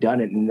could have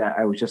done it. And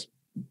I was just,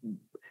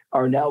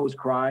 Arnell was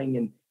crying,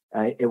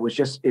 and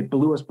it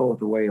blew us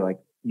both away. Like,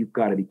 you've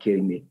got to be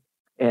kidding me.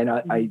 And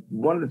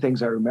one of the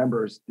things I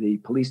remember is the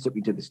police took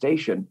me to the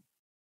station,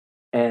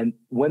 and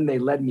when they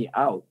led me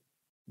out,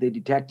 the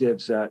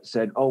detectives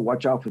said, "Oh,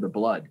 watch out for the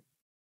blood."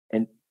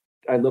 And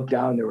I looked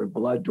down, there were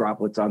blood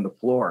droplets on the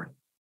floor.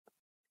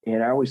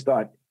 And I always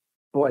thought,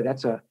 boy,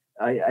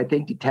 I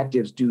think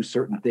detectives do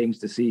certain things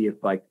to see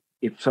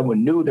if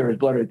someone knew there was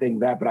blood or thing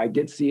that, but I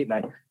did see it, and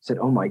I said,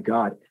 oh my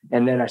God.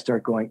 And then I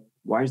start going,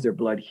 why is there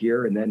blood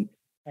here? And then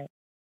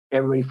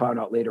everybody found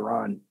out later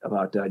on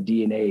about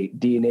DNA.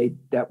 DNA,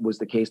 that was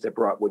the case that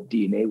brought what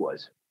DNA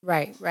was.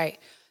 Right.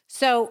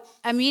 So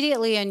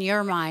immediately in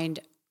your mind,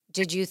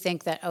 did you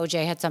think that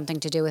OJ had something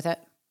to do with it?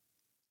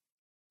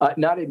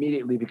 Not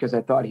immediately, because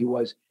I thought he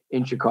was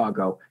in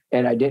Chicago,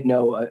 and I didn't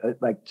know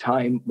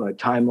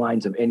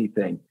timelines of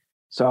anything.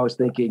 So I was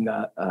thinking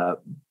that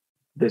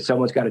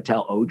someone's got to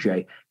tell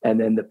OJ. And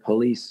then the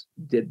police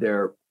did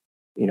their,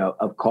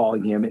 of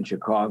calling him in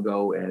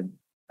Chicago, and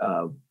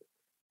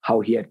how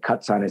he had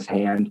cuts on his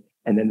hand.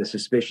 And then the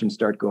suspicions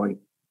start going,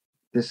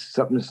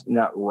 something's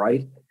not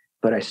right.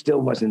 But I still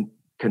wasn't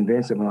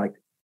convinced. I'm like,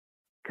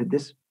 could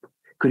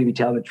he be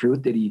telling the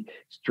truth? Did he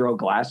throw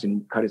glass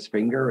and cut his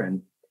finger?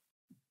 And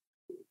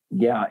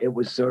yeah, it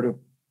was sort of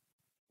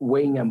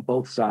weighing on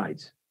both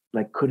sides.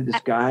 Like, could this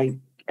guy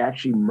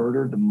actually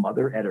murder the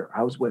mother at her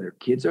house where their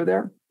kids are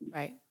there?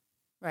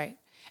 Right.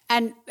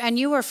 And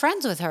you were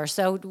friends with her.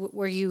 So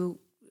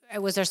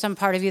was there some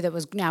part of you that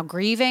was now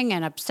grieving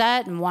and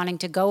upset and wanting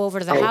to go over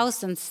to the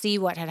house and see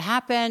what had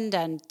happened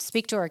and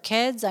speak to her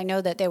kids? I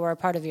know that they were a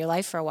part of your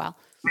life for a while.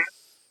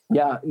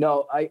 Yeah,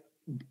 no, I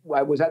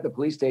was at the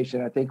police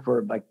station, I think,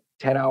 for like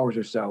 10 hours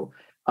or so.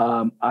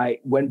 I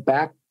went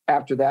back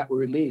after that were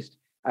released.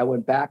 I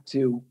went back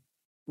to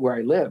where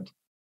I lived,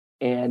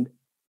 and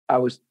I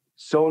was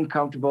so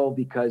uncomfortable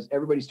because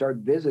everybody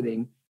started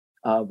visiting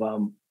of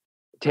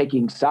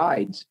taking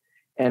sides.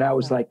 And I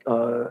was like,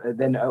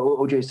 then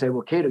OJ said,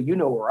 well, Kato, you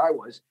know where I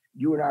was.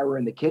 You and I were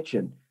in the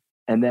kitchen.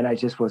 And then I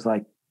just was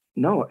like,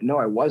 no,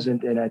 I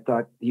wasn't. And I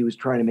thought he was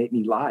trying to make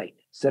me lie,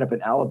 set up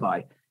an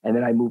alibi. And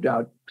then I moved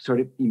out sort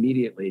of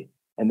immediately.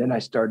 And then I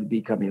started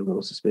becoming a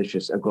little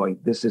suspicious of going,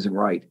 this isn't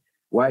right.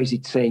 Why is he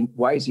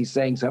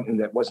saying something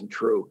that wasn't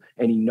true?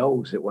 And he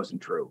knows it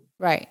wasn't true.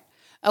 Right.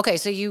 Okay.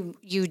 So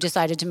you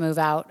decided to move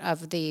out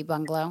of the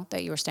bungalow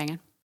that you were staying in?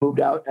 Moved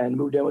out and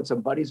moved in with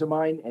some buddies of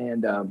mine.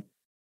 And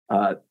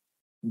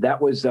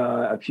that was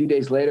a few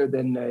days later.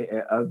 Then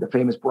the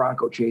famous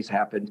Bronco chase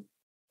happened.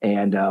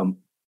 And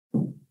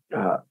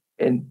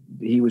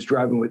he was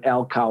driving with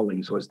Al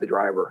Cowlings was the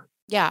driver.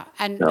 Yeah.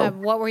 And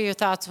what were your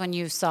thoughts when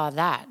you saw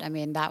that? I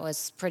mean, that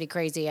was pretty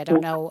crazy. I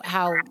don't know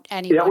how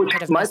anyone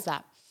could have missed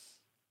that.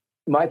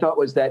 My thought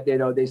was that,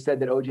 they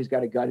said that OJ's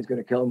got a gun, he's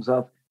going to kill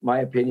himself. My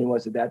opinion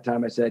was at that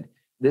time, I said,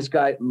 this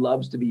guy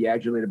loves to be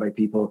adulated by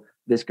people.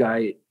 This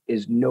guy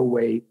is no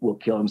way will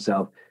kill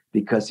himself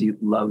because he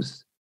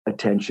loves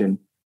attention,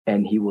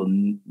 and he will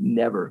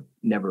never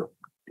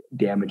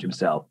damage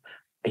himself.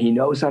 He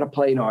knows how to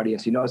play an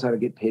audience. He knows how to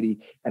get pity.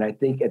 And I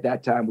think at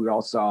that time we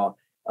all saw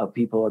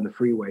people on the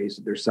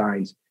freeways, their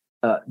signs.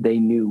 He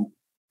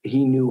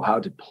knew how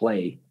to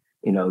play,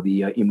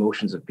 the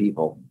emotions of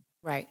people.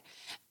 Right.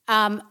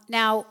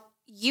 Now,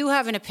 you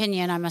have an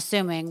opinion, I'm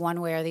assuming,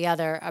 one way or the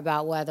other,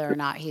 about whether or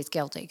not he's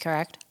guilty,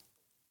 correct?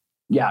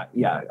 Yeah.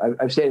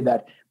 I've stated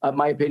that.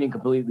 My opinion,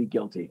 completely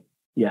guilty.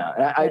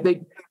 Yeah. I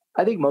think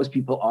I think most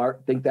people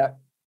think that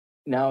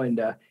now,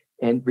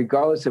 and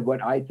regardless of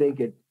what I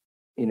think,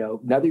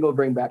 nothing will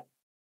bring back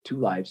two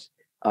lives.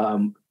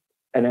 And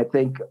I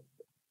think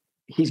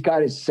he's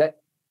got his set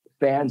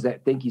fans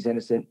that think he's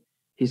innocent.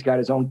 He's got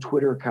his own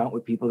Twitter account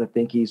with people that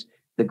think he's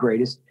the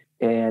greatest,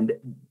 and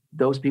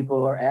those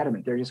people are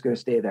adamant. They're just going to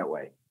stay that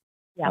way.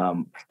 Yeah.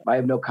 I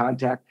have no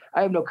contact.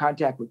 I have no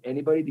contact with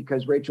anybody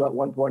because, Rachel, at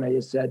one point I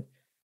just said,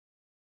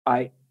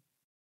 by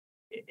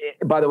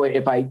the way,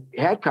 if I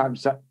had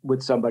contact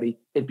with somebody,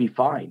 it'd be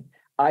fine.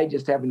 I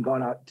just haven't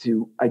gone out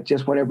I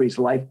just want everybody's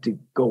life to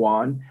go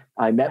on.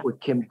 I met with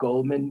Kim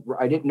Goldman.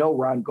 I didn't know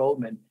Ron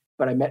Goldman,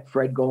 but I met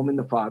Fred Goldman,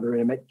 the father,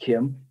 and I met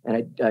Kim,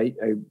 and I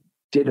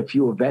did a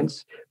few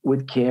events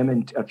with Kim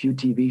and a few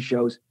TV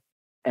shows,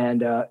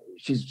 and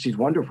she's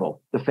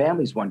wonderful. The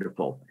family's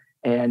wonderful,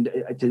 and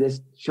to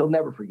this, she'll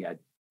never forget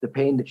the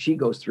pain that she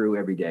goes through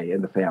every day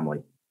in the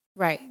family.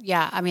 Right.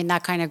 Yeah. I mean,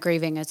 that kind of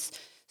grieving is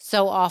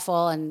so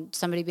awful, and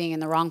somebody being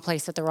in the wrong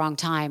place at the wrong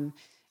time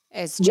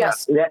is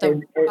just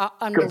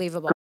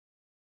unbelievable.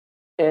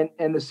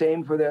 And the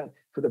same for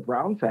the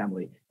Brown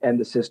family and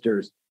the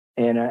sisters.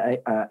 And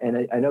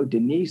I know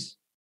Denise,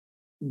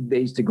 they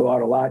used to go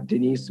out a lot,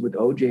 Denise with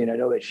OJ, and I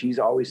know that she's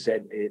always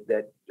said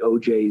that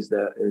OJ is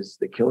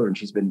the killer, and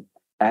she's been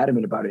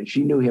adamant about it. And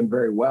she knew him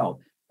very well,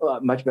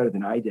 much better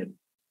than I did.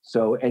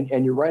 So,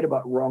 and you're right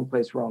about wrong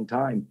place, wrong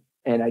time.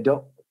 And I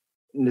don't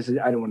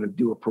want to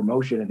do a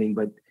promotion or anything,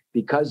 but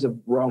because of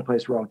wrong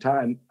place, wrong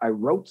time, I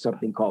wrote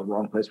something called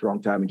Wrong Place,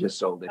 Wrong Time and just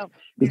sold it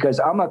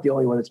because I'm not the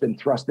only one that's been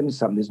thrust into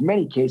something. There's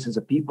many cases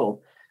of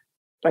people.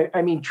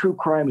 I mean, true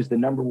crime is the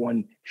number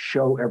one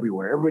show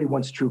everywhere. Everybody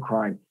wants true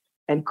crime,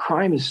 and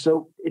crime is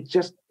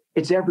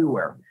it's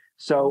everywhere.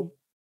 So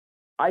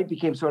I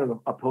became sort of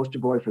a poster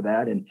boy for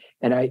that. And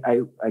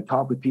I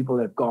talk with people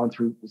that have gone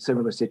through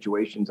similar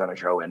situations on a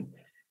show,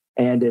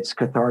 and it's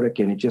cathartic,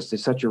 and it just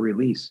is such a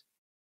release.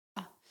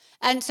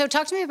 And so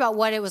talk to me about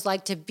what it was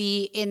like to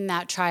be in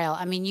that trial.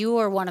 I mean, you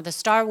were one of the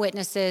star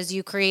witnesses.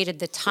 You created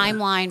the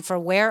timeline for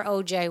where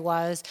OJ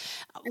was.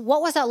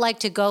 What was that like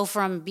to go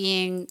from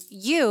being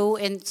you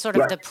in sort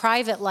of the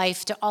private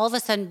life to all of a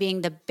sudden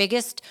being the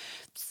biggest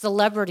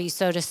celebrity,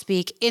 so to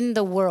speak, in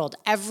the world?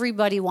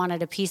 Everybody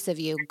wanted a piece of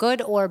you,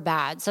 good or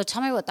bad. So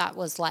tell me what that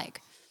was like.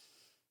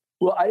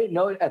 Well, I didn't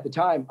know it at the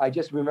time. I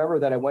just remember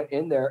that I went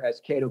in there as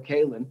Kato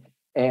Kaelin.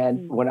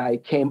 And when I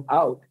came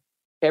out,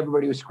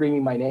 everybody was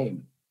screaming my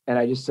name. And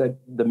I just said,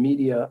 the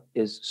media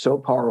is so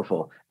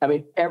powerful. I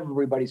mean,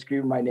 everybody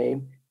screamed my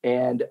name,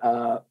 and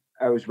I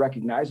was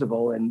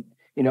recognizable. And,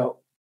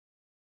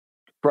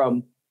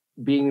 from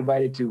being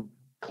invited to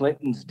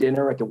Clinton's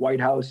dinner at the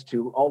White House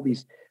to all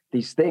these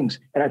things.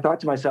 And I thought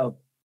to myself,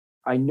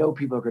 I know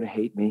people are going to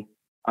hate me.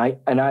 I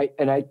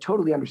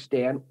totally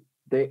understand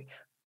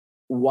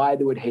why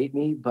they would hate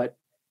me, but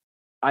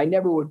I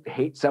never would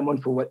hate someone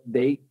for what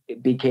they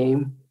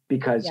became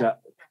because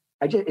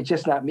it's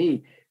just not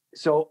me.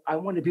 So I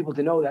wanted people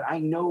to know that I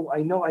know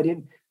I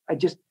didn't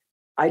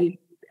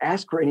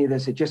ask for any of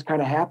this. It just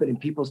kind of happened, and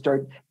people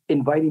start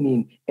inviting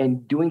me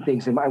and doing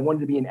things. And I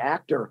wanted to be an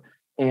actor,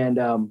 and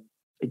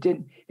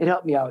it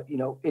helped me out.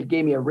 It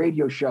gave me a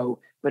radio show,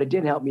 but it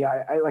didn't help me.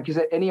 I like I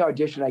said, any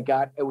audition I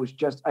got, it was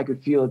just, I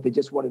could feel it. They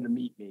just wanted to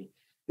meet me.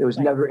 There was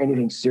never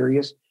anything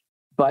serious,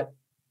 but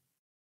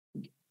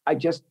I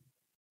just,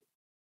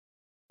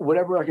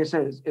 whatever, like I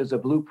said, is a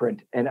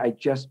blueprint. And I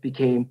just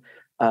became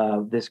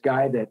this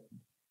guy that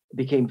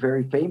became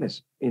very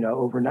famous,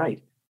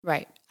 overnight.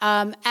 Right.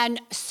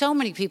 And so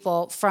many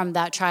people from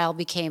that trial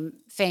became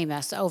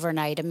famous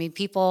overnight. I mean,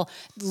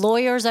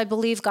 lawyers, I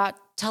believe, got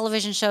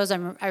television shows. I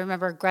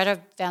remember Greta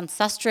Van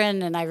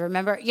Susteren, and I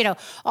remember,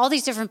 all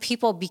these different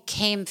people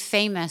became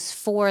famous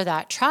for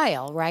that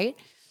trial, right?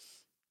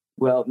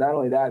 Well, not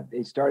only that,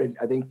 they started,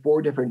 I think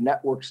 4 different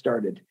networks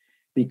started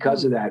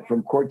because of that,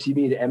 from Court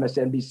TV to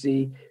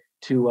MSNBC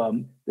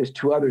to, there's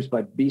 2 others,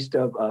 but Beast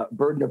of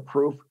Burden of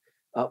Proof,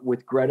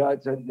 with Greta,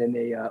 and then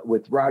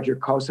with Roger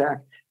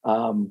Cossack.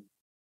 I mean,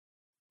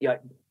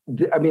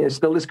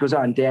 the list goes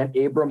on. Dan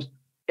Abrams,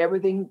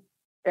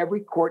 every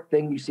court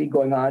thing you see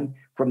going on,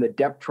 from the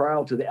Depp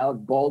trial to the Alec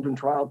Baldwin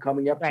trial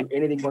coming up to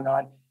anything going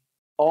on,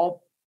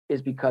 all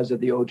is because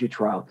of the OJ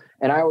trial.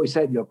 And I always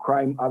said,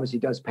 crime obviously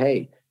does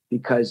pay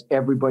because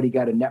everybody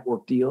got a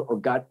network deal or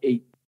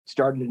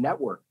started a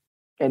network,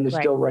 and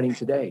they're still running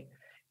today.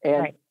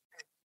 And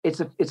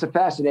it's a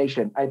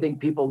fascination. I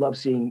think people love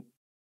seeing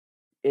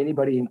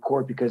anybody in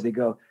court because they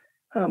go,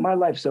 oh, my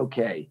life's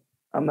okay.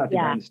 I'm not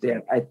going to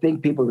understand. I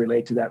think people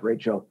relate to that,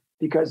 Rachel,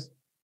 because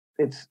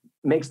it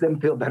makes them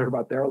feel better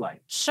about their life.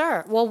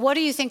 Sure. Well, what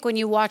do you think when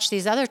you watch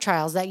these other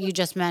trials that you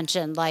just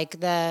mentioned, like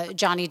the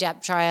Johnny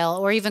Depp trial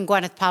or even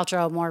Gwyneth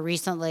Paltrow more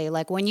recently?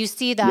 Like when you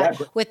see that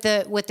with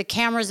the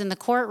cameras in the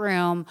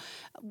courtroom,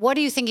 what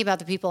are you thinking about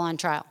the people on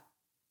trial?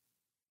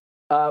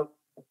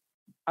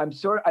 I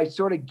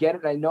sort of get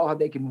it. I know how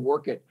they can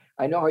work it.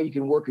 I know how you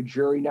can work a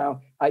jury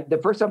now. The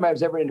first time I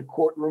was ever in a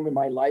courtroom in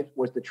my life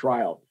was the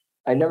trial.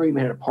 I never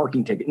even had a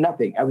parking ticket,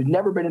 nothing. I was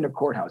never been in a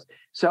courthouse.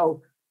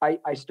 So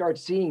I start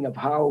seeing of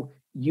how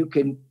you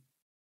can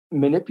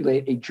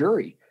manipulate a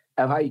jury,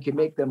 of how you can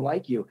make them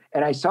like you.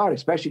 And I saw it,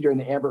 especially during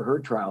the Amber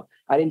Heard trial.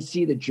 I didn't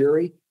see the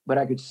jury, but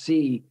I could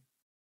see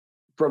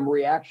from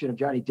reaction of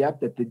Johnny Depp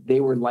that they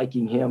were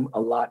liking him a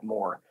lot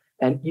more.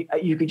 And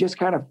you could just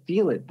kind of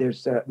feel it.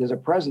 There's a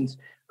presence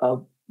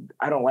of,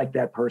 I don't like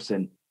that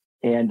person.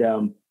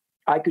 And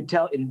I could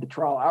tell in the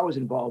trial I was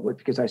involved with,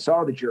 because I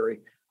saw the jury,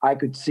 I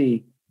could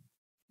see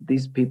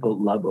these people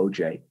love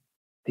OJ.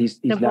 He's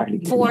not going to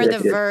get for the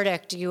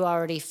verdict. You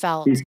already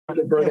felt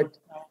the verdict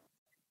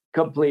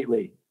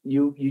completely.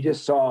 You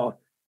just saw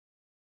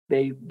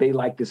they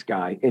like this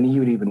guy, and he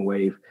would even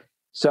wave.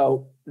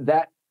 So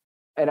that,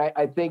 and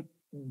I think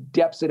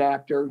Depp's an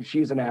actor,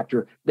 she's an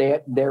actor.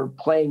 They're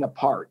playing a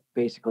part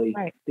basically,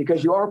 right,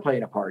 because you are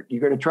playing a part.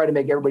 You're going to try to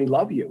make everybody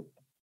love you.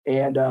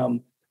 And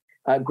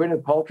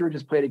Gwyneth Paltrow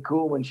just played it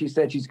cool when she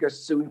said she's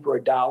just suing for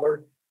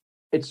 $1.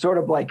 It's sort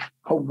of like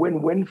a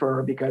win-win for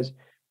her, because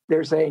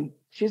they're saying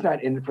she's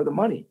not in it for the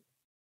money.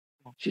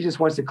 She just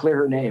wants to clear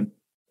her name.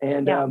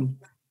 And,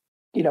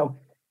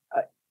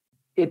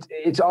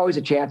 it's always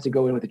a chance to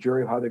go in with the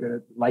jury of how they're going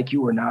to like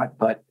you or not.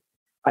 But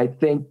I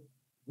think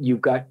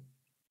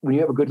when you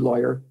have a good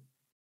lawyer,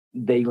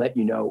 they let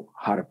you know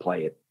how to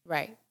play it.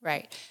 Right.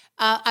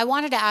 I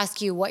wanted to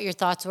ask you what your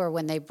thoughts were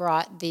when they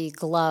brought the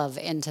glove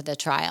into the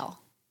trial.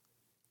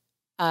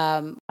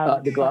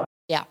 The glove?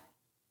 Yeah.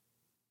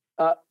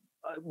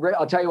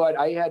 I'll tell you what,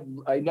 I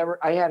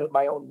had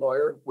my own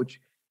lawyer, which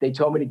they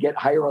told me to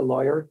hire a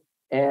lawyer.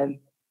 And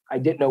I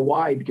didn't know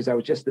why, because I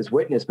was just this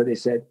witness, but they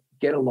said,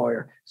 get a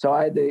lawyer. So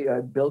I had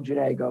the Bill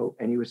Janago,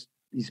 and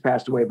he's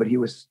passed away, but he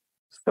was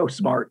so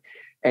smart.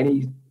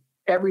 And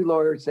every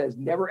lawyer says,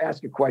 never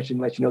ask a question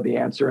unless you know the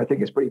answer. I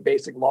think it's pretty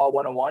basic law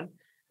 101.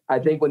 I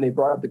think when they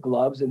brought up the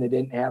gloves and they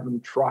didn't have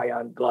them try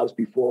on gloves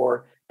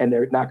before, and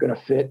they're not going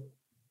to fit,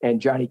 and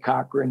Johnny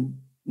Cochran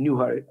knew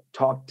how to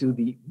talk to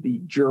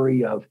the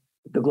jury of,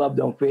 if the glove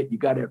don't fit, you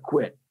got to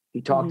quit.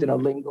 He talked in a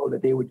lingo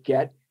that they would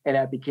get, and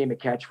that became a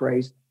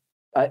catchphrase.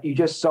 You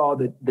just saw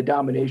the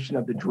domination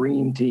of the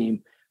dream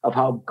team, of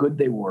how good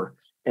they were.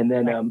 And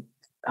then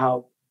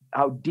how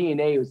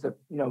DNA was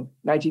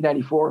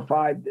 1994 or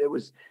 5, it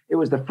was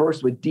the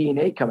first with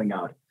DNA coming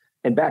out.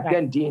 And back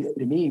then, DNA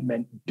to me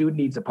meant dude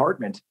needs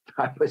apartment.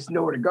 I was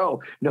nowhere to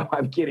go. No,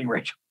 I'm kidding,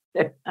 Rachel.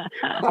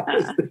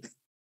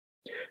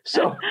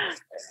 So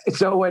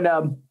when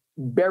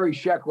Barry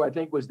Scheck, who I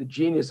think was the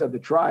genius of the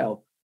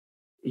trial,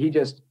 he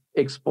just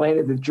explained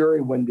it to the jury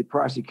when the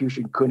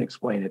prosecution couldn't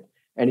explain it.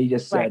 And he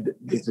just said,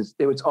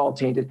 it was all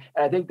tainted.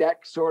 And I think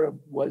that sort of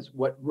was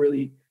what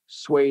really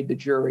swayed the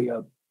jury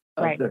of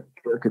their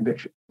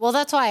conviction. Well,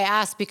 that's why I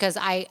asked, because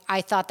I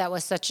thought that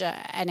was such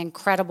an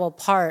incredible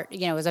part.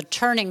 It was a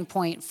turning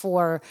point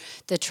for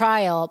the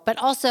trial. But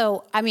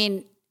also, I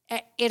mean,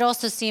 it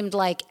also seemed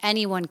like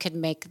anyone could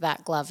make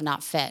that glove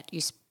not fit.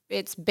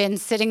 It's been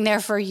sitting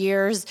there for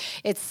years.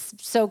 It's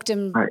soaked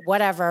in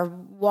whatever,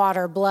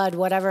 water, blood,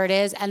 whatever it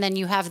is. And then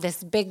you have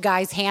this big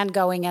guy's hand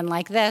going in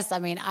like this. I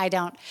mean, I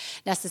don't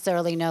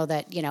necessarily know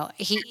that,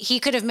 he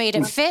could have made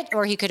it fit,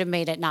 or he could have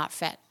made it not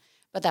fit.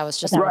 But that was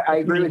just... Right, I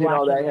agree with you on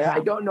all that. I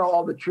don't know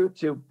all the truth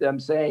to them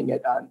saying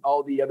it on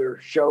all the other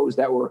shows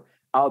that were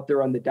out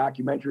there, on the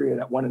documentary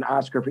that won an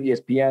Oscar for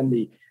ESPN,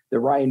 the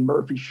Ryan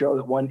Murphy show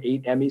that won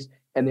 8 Emmys.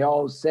 And they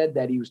all said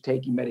that he was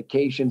taking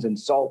medications and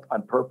salt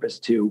on purpose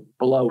to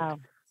bloat. Wow.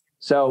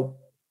 So,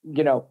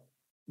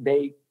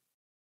 they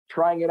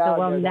trying it out.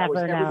 We'll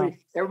never know.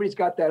 Everybody's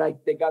got that.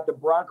 They got the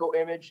Bronco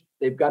image.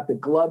 They've got the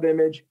glove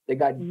image. They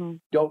got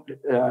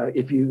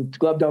if you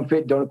glove don't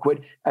fit, don't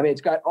quit. I mean, it's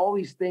got all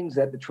these things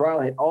that the trial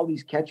had, all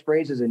these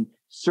catchphrases and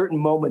certain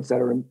moments that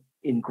are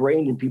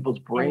ingrained in people's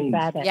brains.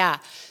 Yeah.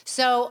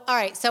 So, all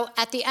right. So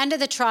at the end of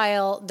the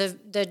trial,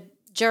 the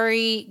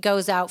jury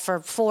goes out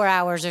for 4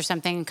 hours or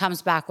something and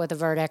comes back with a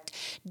verdict.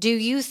 Do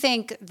you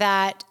think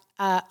that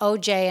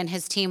OJ and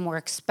his team were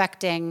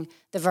expecting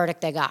the verdict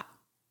they got?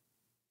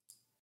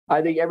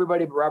 I think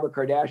everybody but Robert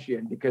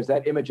Kardashian, because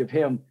that image of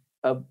him,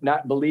 of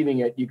not believing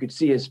it, you could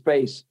see his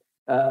face.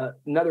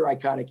 Another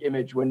iconic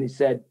image when he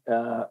said,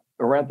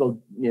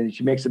 Orenthal,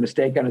 she makes a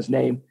mistake on his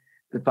name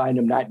to find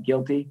him not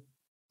guilty.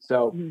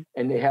 So,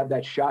 and they have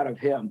that shot of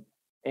him.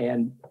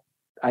 And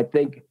I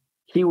think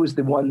he was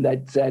the one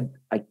that said,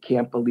 I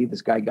can't believe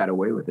this guy got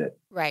away with it.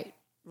 Right.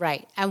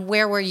 And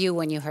where were you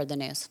when you heard the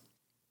news?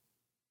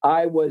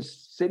 I was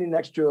sitting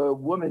next to a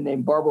woman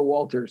named Barbara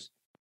Walters,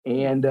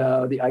 and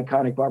the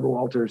iconic Barbara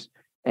Walters.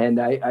 And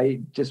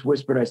I just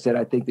whispered, I said,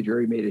 I think the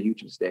jury made a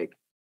huge mistake.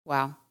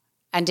 Wow.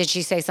 And did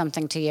she say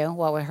something to you?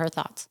 What were her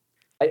thoughts?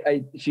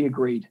 She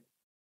agreed.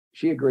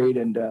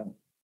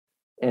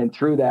 And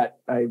through that,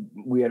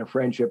 we had a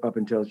friendship up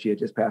until she had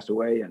just passed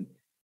away.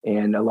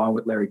 And along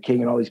with Larry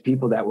King and all these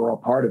people that were all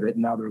part of it.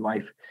 And now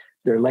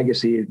their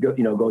legacy,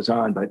 goes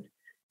on. But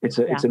it's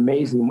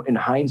amazing. In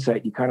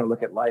hindsight, you kind of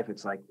look at life.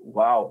 It's like,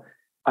 wow,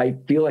 I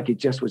feel like it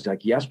just was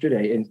like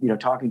yesterday. And,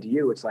 talking to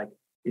you, it's like,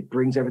 it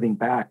brings everything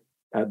back,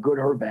 good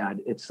or bad.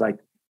 It's like,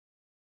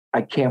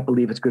 I can't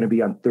believe it's going to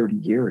be on 30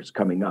 years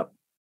coming up.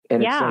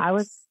 And it's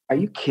like, are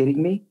you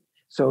kidding me?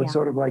 So it's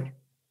sort of like,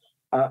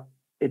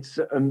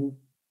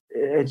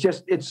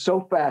 it's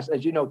so fast.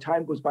 As you know,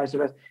 time goes by so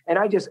fast. And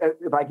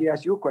if I could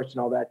ask you a question,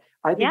 all that,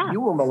 I think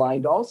you were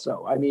maligned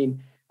also. I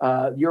mean,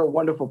 you're a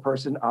wonderful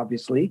person,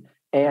 obviously.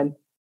 And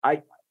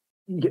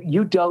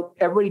you dealt,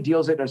 everybody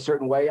deals it in a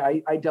certain way.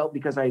 I dealt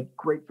because I had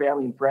great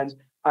family and friends.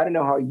 I don't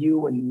know how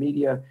you and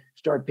media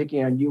started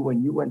picking on you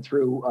when you went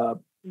through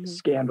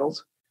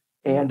scandals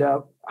and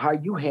how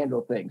you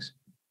handle things.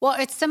 Well,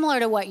 it's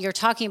similar to what you're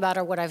talking about,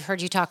 or what I've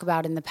heard you talk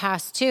about in the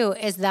past too,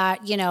 is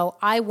that,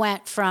 I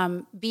went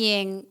from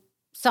being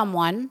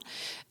someone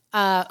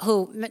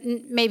who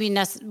maybe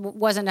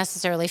wasn't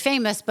necessarily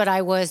famous, but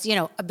I was,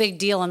 a big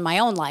deal in my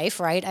own life,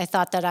 right? I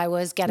thought that I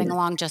was getting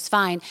along just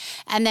fine.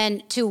 And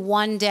then to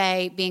one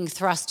day being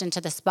thrust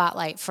into the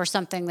spotlight for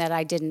something that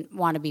I didn't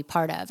want to be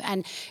part of.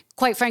 And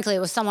quite frankly, it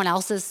was someone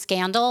else's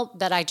scandal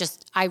that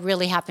I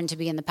really happened to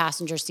be in the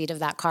passenger seat of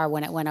that car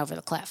when it went over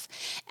the cliff.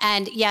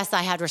 And yes,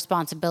 I had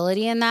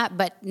responsibility in that,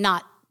 but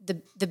not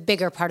the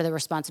bigger part of the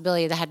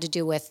responsibility that had to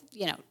do with,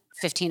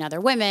 15 other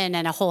women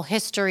and a whole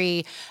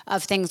history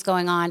of things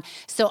going on.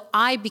 So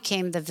I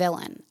became the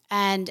villain.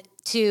 And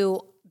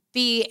to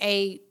be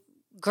a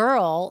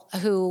girl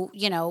who,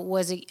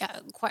 was,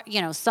 quite,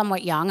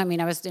 somewhat young. I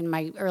mean, I was in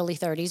my early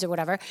 30s or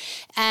whatever.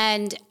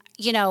 And,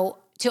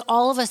 to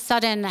all of a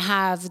sudden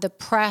have the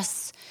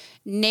press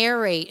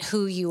narrate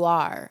who you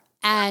are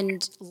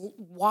and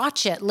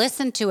watch it,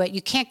 listen to it.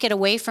 You can't get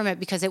away from it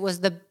because it was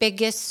the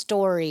biggest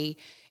story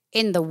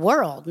in the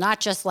world,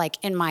 not just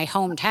like in my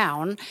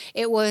hometown.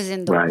 It was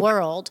in the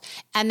world.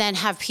 And then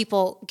have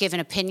people give an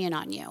opinion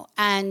on you.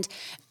 And,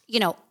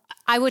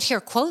 I would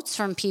hear quotes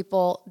from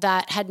people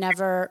that had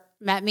never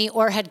met me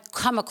or had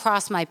come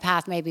across my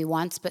path maybe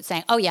once, but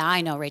saying, oh yeah,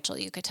 I know Rachel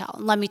Yucatel.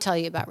 And let me tell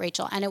you about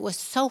Rachel. And it was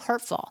so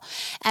hurtful.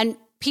 And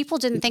people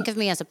didn't think of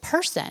me as a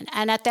person.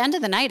 And at the end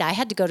of the night, I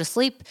had to go to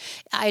sleep.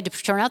 I had to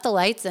turn out the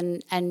lights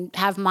and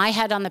have my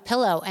head on the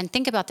pillow and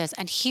think about this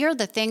and hear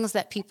the things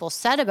that people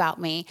said about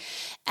me.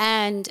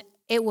 And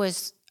it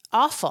was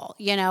awful,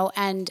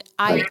 and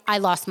I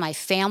lost my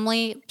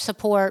family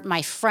support,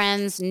 my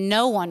friends.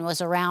 No one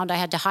was around. I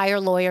had to hire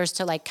lawyers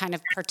to kind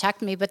of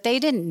protect me, but they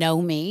didn't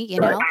know me,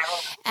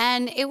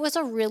 and it was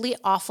a really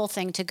awful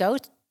thing to go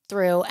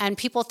through. And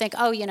people think,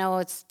 oh,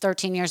 it's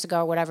 13 years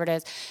ago or whatever it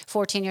is,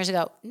 14 years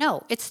ago.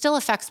 No, it still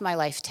affects my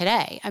life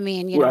today. I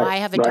mean, I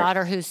have a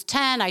daughter who's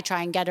 10. I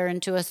try and get her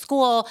into a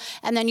school.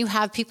 And then you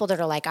have people that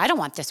are like, I don't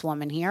want this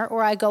woman here.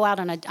 Or I go out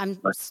I'm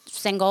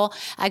single.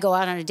 I go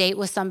out on a date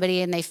with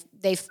somebody and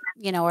they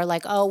are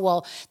like, oh,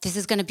 well, this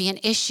is going to be an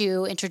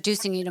issue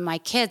introducing you to my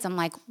kids. I'm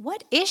like,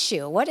 what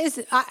issue? What is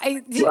it?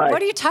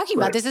 What are you talking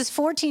about? This is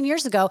 14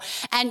 years ago.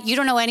 And you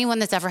don't know anyone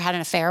that's ever had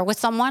an affair with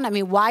someone. I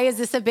mean, why is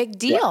this a big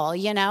deal?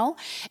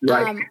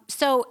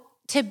 So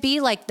to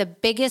be like the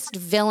biggest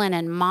villain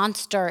and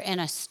monster in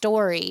a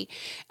story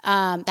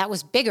that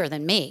was bigger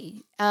than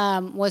me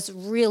was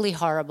really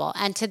horrible.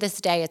 And to this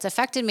day, it's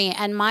affected me.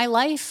 And my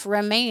life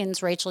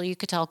remains Rachel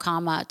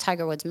Yucatel,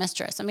 Tiger Woods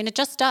mistress. I mean, it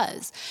just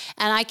does.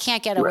 And I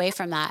can't get away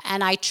from that.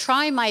 And I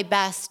try my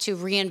best to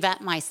reinvent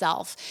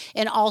myself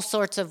in all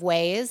sorts of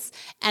ways.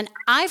 And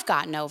I've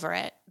gotten over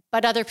it,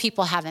 but other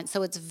people haven't.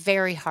 So it's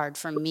very hard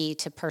for me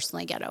to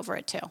personally get over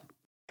it too.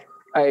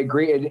 I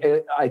agree.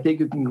 And I think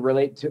you can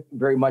relate to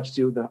very much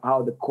to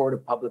how the court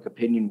of public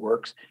opinion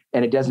works.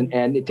 And it doesn't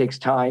end. It takes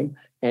time.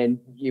 And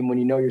when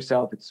you know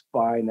yourself, it's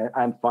fine.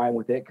 I'm fine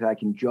with it because I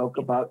can joke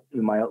about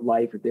my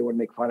life. If they want to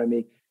make fun of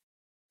me,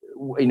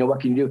 what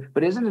can you do?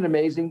 But isn't it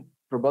amazing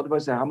for both of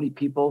us how many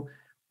people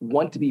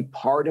want to be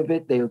part of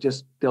it?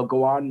 They'll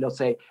go on and they'll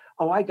say,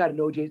 oh, I got an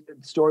OJ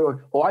story,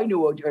 or, oh, I knew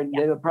OJ. And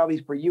then it'll probably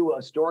for you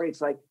a story. It's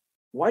like,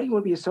 why do you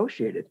want to be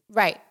associated?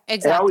 Right.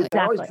 Exactly.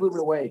 I always blew it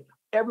away.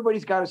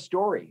 Everybody's got a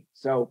story.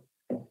 So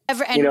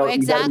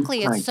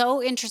exactly. It's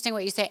so interesting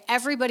what you say.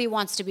 Everybody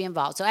wants to be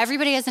involved. So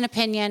everybody has an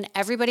opinion.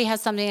 Everybody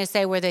has something to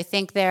say where they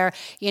think they're,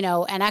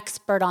 an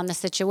expert on the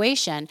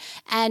situation.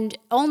 And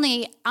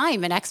only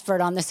I'm an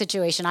expert on the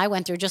situation I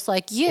went through, just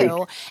like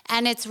you.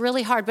 And it's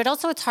really hard. But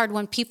also it's hard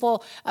when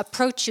people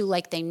approach you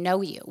like they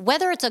know you.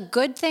 Whether it's a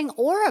good thing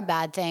or a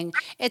bad thing,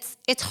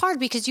 it's hard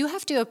because you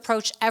have to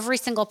approach every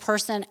single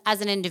person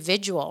as an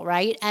individual,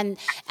 right? And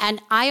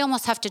I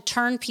almost have to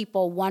turn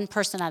people one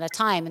person at a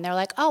time. And they're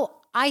like, oh,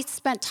 I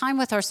spent time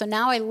with her, so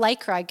now I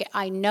like her.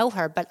 I know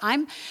her, but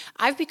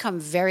I've become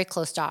very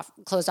closed off.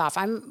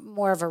 I'm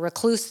more of a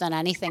recluse than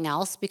anything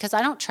else because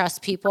I don't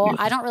trust people.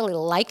 I don't really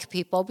like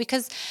people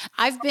because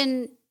I've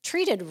been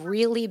treated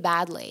really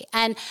badly.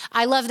 And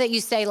I love that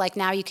you say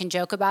now you can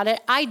joke about it.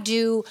 I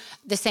do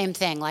the same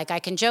thing. I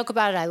can joke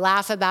about it. I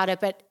laugh about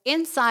it. But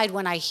inside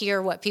when I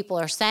hear what people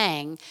are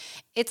saying,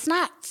 it's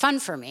not fun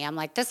for me. I'm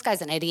like, this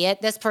guy's an idiot.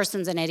 This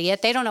person's an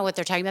idiot. They don't know what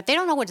they're talking about. They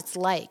don't know what it's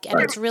like. And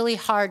it's really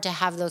hard to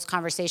have those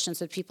conversations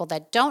with people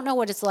that don't know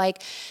what it's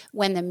like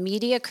when the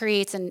media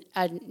creates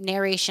a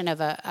narration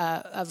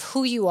of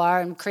who you are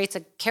and creates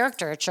a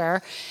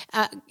caricature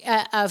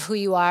of who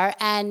you are.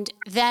 And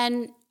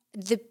then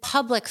the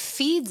public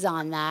feeds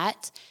on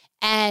that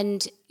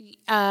And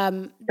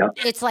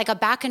it's like a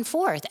back and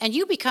forth, and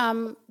you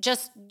become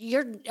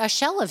you're a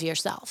shell of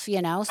yourself,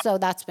 so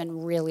that's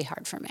been really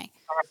hard for me.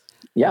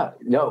 Yeah,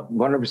 no,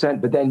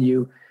 100%. But then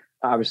you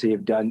obviously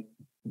have done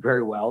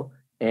very well,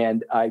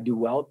 and I do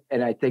well.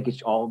 And I think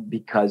it's all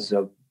because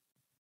of,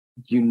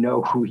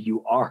 who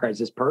you are as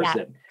this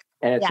person.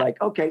 And it's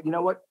like, okay, you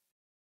know what?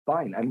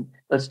 Fine.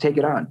 Let's take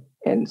it on.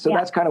 And so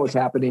that's kind of what's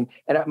happening.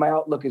 And my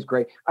outlook is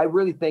great. I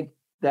really think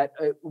that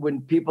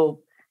when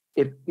people,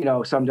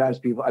 sometimes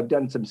I've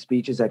done some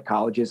speeches at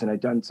colleges, and I've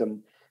done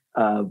some,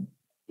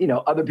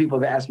 other people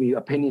have asked me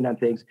opinion on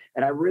things.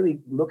 And I really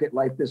look at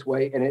life this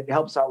way, and it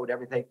helps out with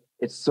everything.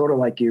 It's sort of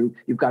like you've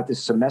got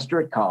this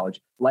semester at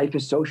college. Life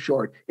is so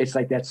short. It's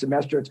like that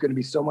semester. It's going to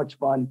be so much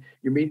fun.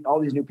 You're meeting all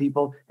these new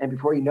people, and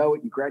before you know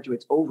it, you graduate,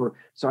 it's over.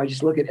 So I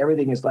just look at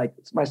everything as like,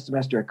 it's my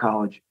semester at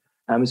college.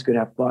 I'm just going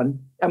to have fun.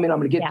 I mean, I'm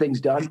going to get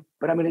things done,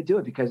 but I'm going to do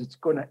it because it's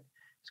going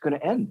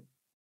to end.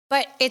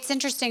 But it's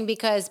interesting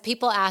because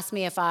people ask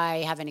me if I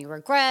have any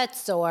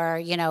regrets,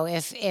 or,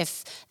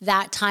 if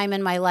that time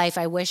in my life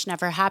I wish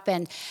never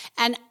happened.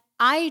 And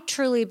I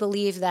truly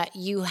believe that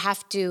you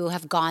have to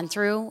have gone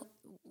through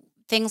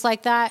things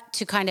like that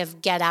to kind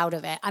of get out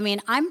of it. I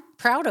mean, I'm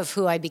proud of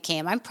who I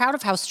became. I'm proud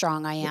of how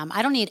strong I am.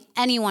 I don't need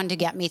anyone to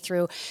get me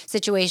through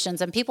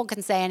situations, and people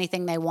can say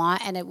anything they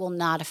want and it will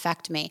not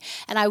affect me.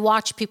 And I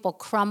watch people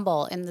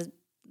crumble in the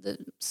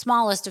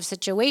smallest of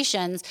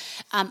situations.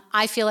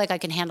 I feel like I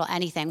can handle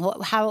anything.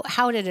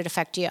 How did it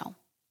affect you?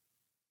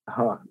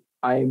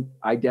 I'm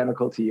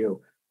identical to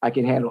you. I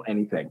can handle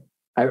anything.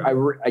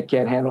 I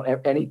can't handle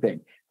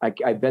anything.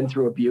 I've been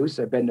through abuse.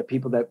 I've been to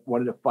people that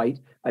wanted to fight.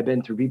 I've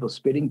been through people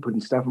spitting, putting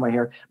stuff in my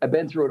hair. I've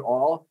been through it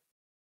all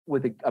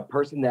with a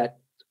person that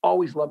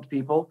always loved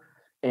people,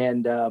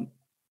 and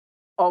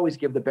always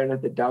give the benefit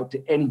of the doubt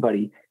to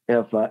anybody.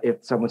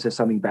 If someone says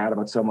something bad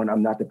about someone,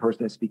 I'm not the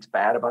person that speaks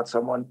bad about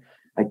someone.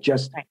 I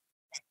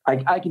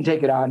can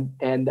take it on.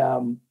 And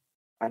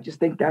I just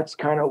think that's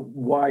kind of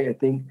why I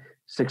think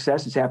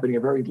success is happening at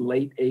a very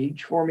late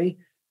age for me.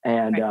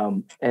 And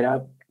I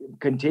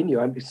continue.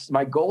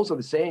 My goals are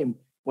the same.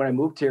 When I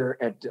moved here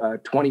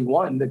at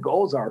 21, the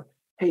goals are,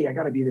 hey, I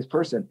got to be this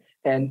person.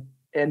 And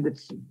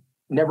it's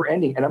never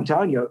ending. And I'm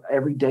telling you,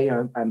 every day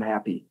I'm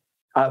happy.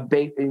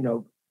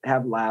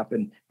 Have laugh,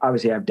 and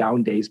obviously I have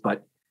down days,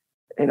 but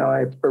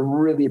I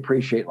really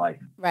appreciate life.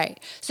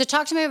 Right. So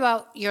talk to me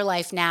about your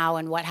life now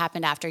and what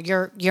happened after.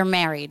 You're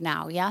married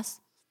now, yes?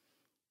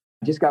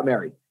 Just got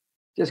married.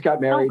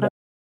 Okay.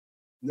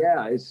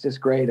 Yeah, it's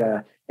just great.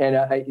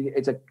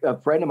 It's a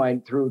friend of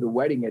mine threw the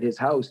wedding at his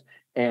house,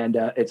 and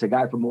it's a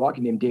guy from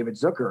Milwaukee named David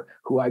Zucker,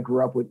 who I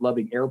grew up with,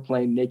 loving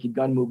Airplane, Naked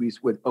Gun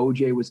movies with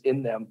OJ was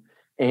in them.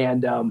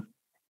 And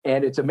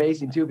it's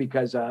amazing too,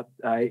 because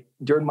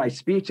during my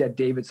speech at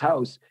David's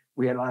house,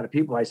 we had a lot of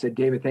people. I said,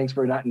 David, thanks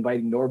for not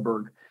inviting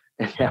Norberg.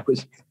 And that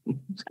was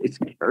his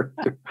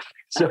character.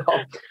 So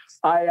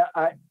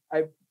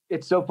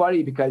it's so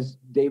funny because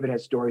David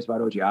has stories about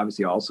OJ,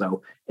 obviously,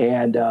 also.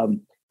 And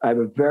I have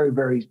a very,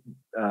 very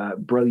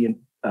brilliant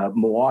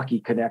Milwaukee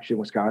connection,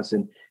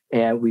 Wisconsin.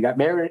 And we got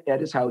married at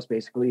his house,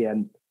 basically.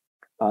 And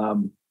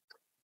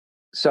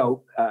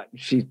so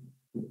she's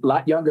a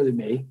lot younger than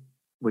me,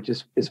 which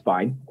is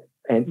fine.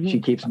 And she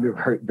keeps me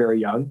very, very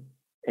young.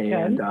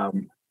 And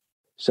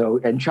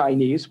and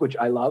Chinese, which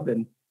I love.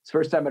 And it's the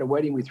first time at a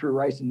wedding we threw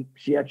rice, and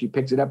she actually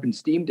picks it up and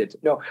steamed it.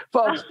 No,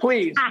 folks,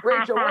 please.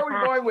 Rachel, where are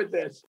we going with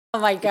this? Oh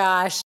my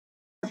gosh.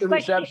 The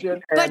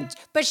reception.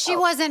 But she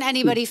wasn't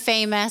anybody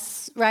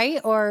famous, right?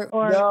 Or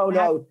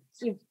No.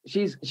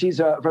 She's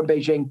from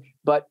Beijing.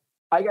 But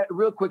I got a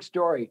real quick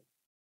story.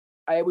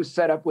 I was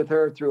set up with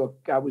her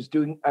I was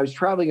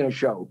traveling in a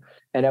show,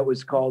 and it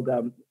was called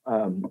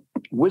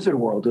Wizard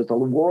World. It was the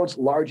world's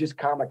largest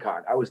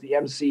Comic-Con. I was the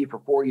MC for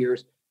 4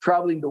 years,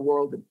 traveling the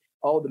world and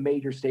all the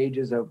major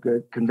stages of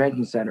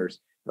convention centers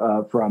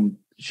from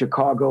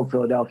Chicago,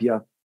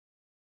 Philadelphia.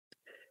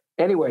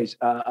 Anyways,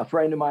 a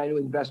friend of mine, an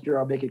investor,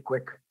 I'll make it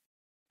quick,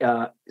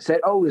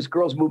 said, oh, this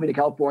girl's moving to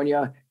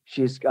California.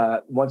 She's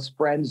wants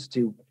friends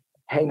to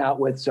hang out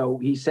with. So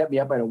he set me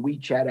up on a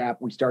WeChat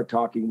app. We start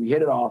talking. We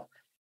hit it off.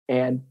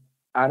 And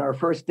on our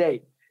first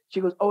date, she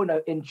goes, oh, no,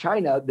 in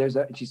China,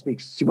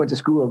 she went to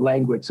school of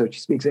language, so she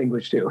speaks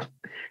English too.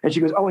 And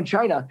she goes, oh, in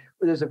China,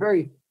 there's they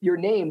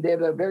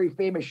have a very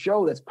famous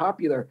show that's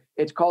popular.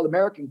 It's called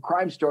American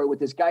Crime Story with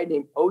this guy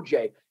named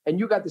OJ. And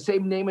you got the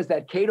same name as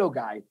that Kato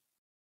guy.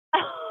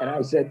 And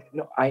I said,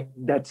 no,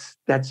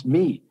 that's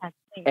me.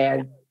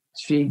 And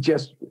she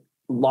just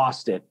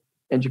lost it.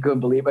 And she couldn't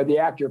believe it. The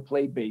actor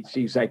played me.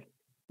 She's like,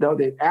 no,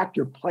 the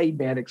actor played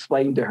man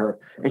explained to her.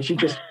 And she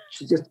just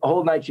the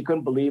whole night, she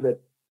couldn't believe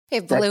it.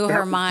 It blew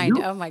her mind.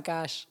 Oh my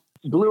gosh.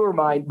 Blew her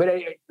mind. But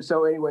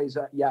so anyways,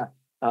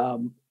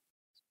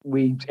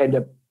 we ended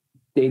up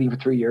dating for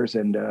 3 years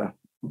and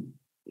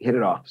hit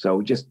it off. So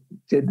we just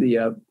did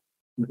the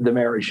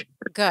marriage.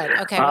 Good.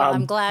 Okay. Well,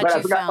 I'm glad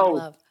you found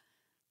love.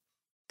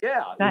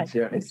 Yeah,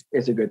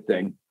 it's a good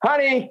thing.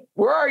 Honey,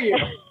 where are you?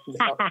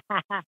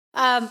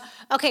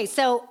 Okay,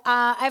 so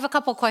I have a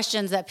couple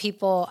questions that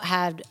people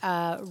had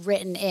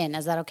written in.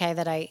 Is that okay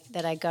that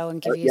I go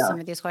and give you some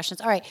of these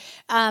questions? All right.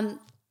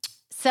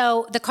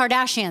 So the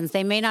Kardashians,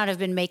 they may not have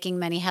been making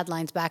many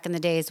headlines back in the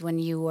days when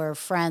you were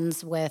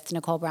friends with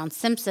Nicole Brown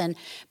Simpson,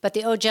 but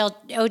the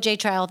OJ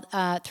trial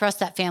thrust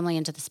that family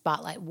into the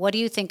spotlight. What do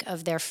you think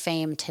of their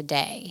fame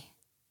today?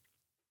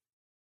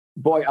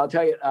 Boy, I'll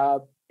tell you,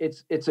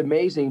 it's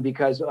amazing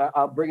because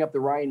I'll bring up the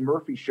Ryan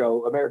Murphy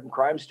show, American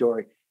Crime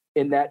Story.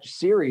 In that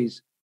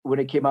series, when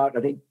it came out,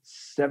 I think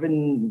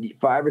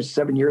 5 or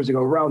 7 years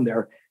ago, around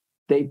there,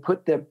 they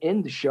put them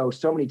in the show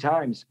so many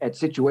times at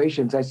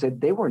situations. I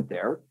said they weren't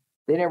there.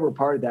 They never were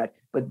part of that,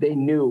 but they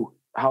knew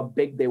how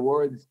big they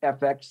were.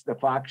 FX, the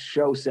Fox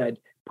show said,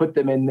 put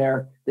them in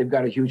there. They've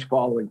got a huge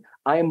following.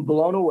 I am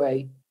blown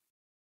away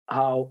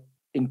how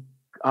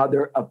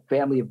they're a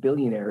family of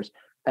billionaires.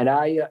 And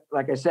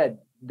like I said,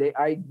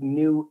 I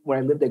knew when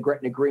I lived at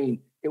Gretna Green,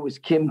 it was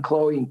Kim,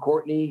 Chloe, and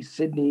Courtney,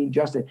 Sydney, and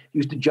Justin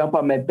used to jump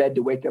on my bed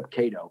to wake up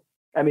Kato.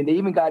 I mean, they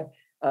even got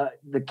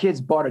the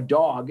kids bought a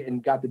dog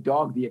and got the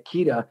dog the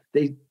Akita.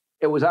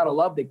 It was out of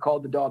love. They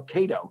called the dog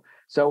Kato.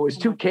 So it was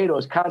two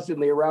Katos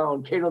constantly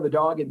around, Kato the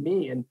dog and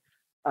me,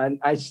 and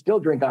I still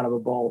drink out of a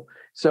bowl.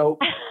 So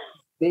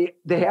they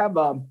have.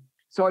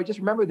 So I just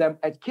remember them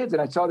as kids,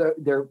 and I saw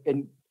their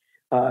and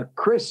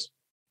Kris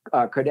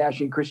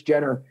Kardashian, Kris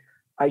Jenner.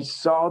 I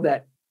saw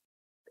that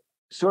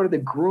sort of the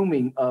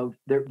grooming of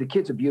the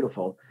kids are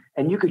beautiful.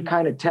 And you could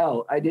kind of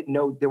tell, I didn't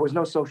know, there was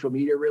no social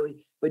media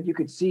really, but you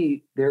could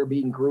see they're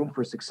being groomed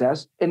for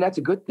success. And that's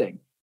a good thing.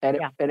 And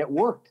it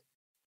worked.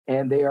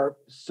 And they are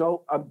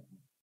so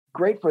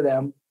great for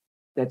them.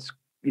 That's,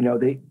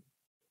 they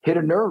hit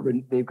a nerve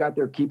and they've got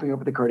their keeping up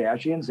with the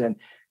Kardashians, and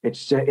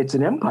it's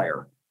an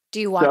empire. Do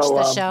you watch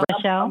the show?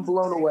 I'm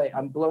blown away.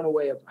 I'm blown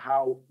away of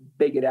how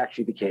big it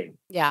actually became.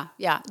 Yeah.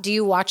 Yeah. Do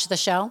you watch the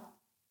show?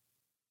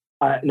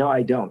 No,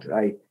 I don't.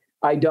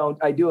 I don't.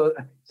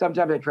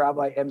 Sometimes I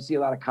travel, I MC a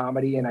lot of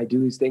comedy and I do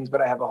these things,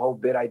 but I have a whole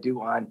bit I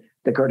do on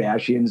the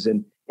Kardashians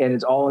and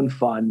it's all in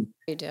fun.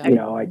 You do.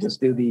 I just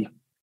do the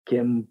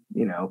Kim,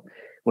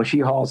 when she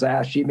hauls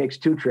ass, she makes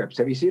 2 trips.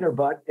 Have you seen her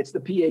butt? It's the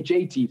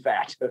PHAT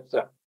fat.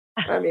 So,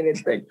 I mean,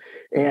 it's big.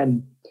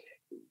 And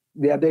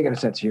yeah, they got a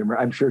sense of humor.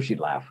 I'm sure she'd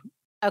laugh.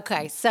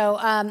 Okay.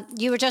 So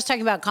you were just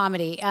talking about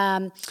comedy.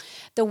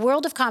 The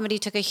world of comedy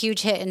took a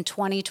huge hit in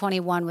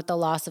 2021 with the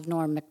loss of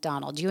Norm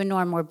Macdonald. You and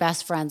Norm were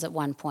best friends at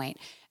one point,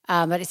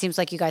 but it seems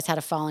like you guys had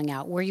a falling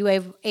out. Were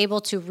you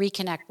able to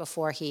reconnect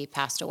before he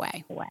passed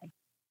away?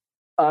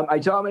 I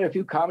saw him in a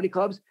few comedy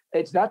clubs.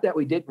 It's not that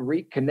we didn't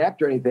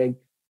reconnect or anything.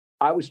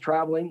 I was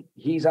traveling.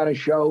 He's on a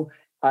show.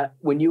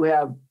 When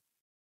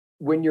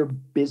you're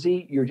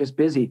busy, you're just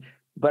busy.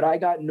 But I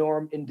got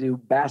Norm into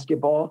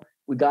basketball.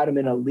 We got him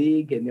in a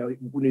league, and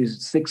when he was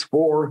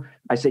 6'4",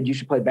 I said, you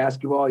should play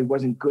basketball. He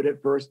wasn't good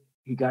at first.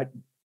 He got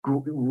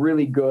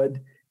really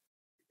good.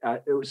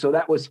 So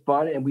that was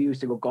fun, and we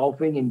used to go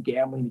golfing and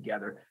gambling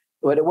together.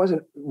 But it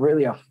wasn't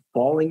really a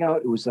falling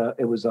out. It was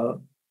a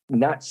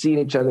not seeing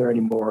each other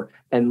anymore,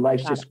 and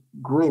life just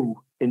grew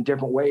in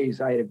different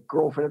ways. I had a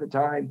girlfriend at the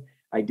time.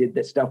 I did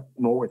that stuff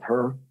more with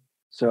her.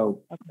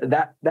 So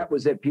that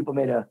was it. People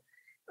made a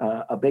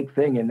big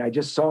thing. And I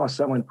just saw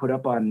someone put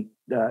up on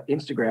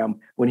Instagram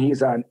when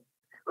he's on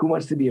Who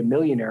Wants to Be a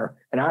Millionaire,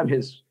 and I'm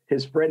his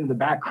friend in the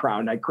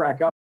background. I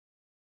crack up.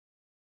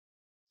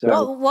 So,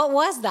 well, what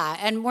was that?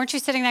 And weren't you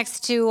sitting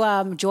next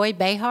to Joy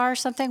Behar or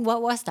something?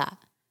 What was that?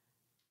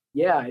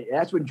 Yeah,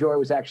 that's when Joy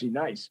was actually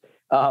nice.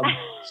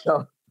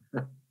 So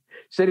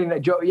sitting there,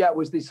 Joe, it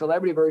was the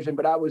celebrity version,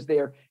 but I was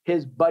there,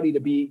 his buddy to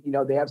be,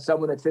 they have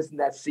someone that sits in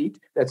that seat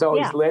that's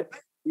always lit.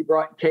 He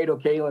brought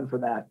Kaelin for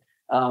that.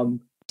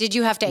 Did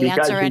you have to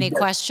answer any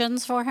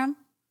questions for him?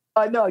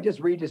 No, just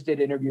Regis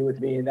did interview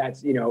with me, and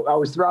that's, I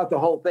was throughout the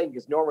whole thing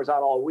because Norm was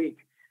on all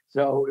week.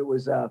 So it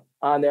was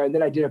on there. And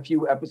then I did a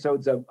few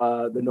episodes of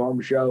the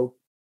Norm show.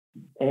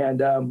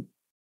 And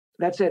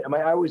that's it.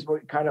 I was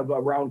kind of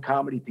around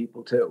comedy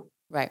people too.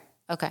 Right.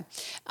 Okay.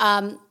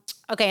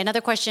 Okay.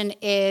 Another question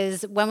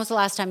is, when was the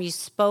last time you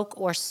spoke to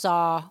or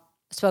saw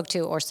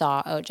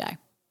OJ?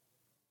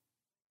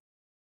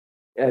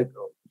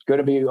 It's going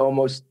to be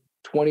almost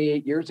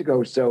 28 years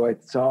ago. So I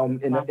saw him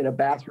in a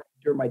bathroom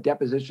during my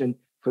deposition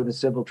for the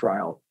civil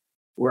trial,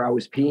 where I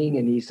was peeing,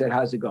 and he said,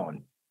 "How's it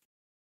going?"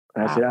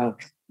 And I said, "Oh,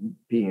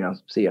 peeing,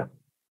 see ya."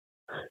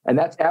 And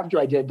that's after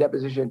I did a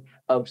deposition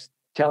of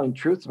telling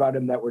truths about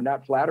him that were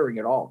not flattering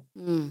at all.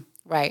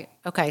 Right.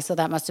 Okay. So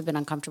that must have been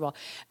uncomfortable.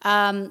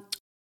 Yeah.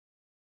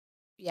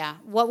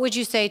 What would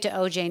you say to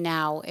OJ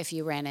now if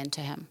you ran into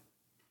him?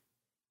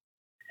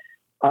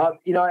 I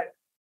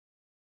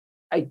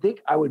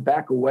think I would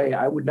back away.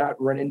 I would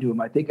not run into him.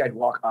 I think I'd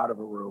walk out of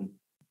a room.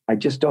 I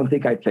just don't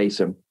think I'd face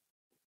him.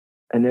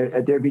 And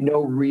there'd be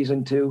no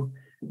reason to.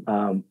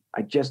 I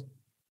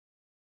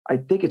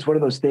think it's one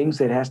of those things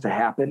that has to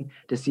happen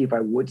to see if I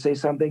would say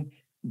something.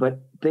 But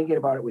thinking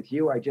about it with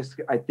you, I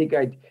think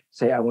I'd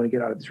say, I want to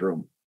get out of this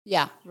room.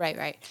 Yeah, right,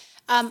 right.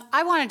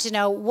 I wanted to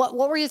know what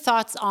were your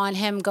thoughts on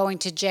him going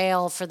to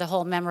jail for the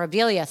whole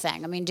memorabilia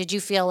thing? I mean, did you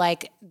feel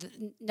like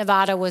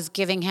Nevada was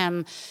giving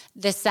him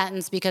this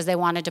sentence because they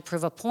wanted to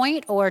prove a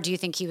point, or do you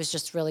think he was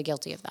just really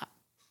guilty of that?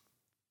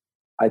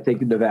 I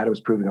think Nevada was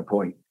proving a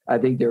point. I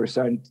think they were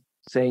saying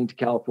to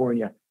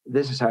California,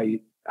 "This is how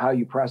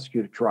you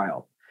prosecute a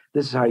trial.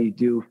 This is how you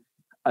do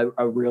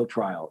a real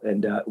trial."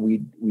 And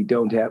we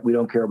don't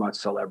care about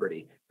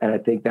celebrity. And I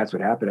think that's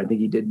what happened. I think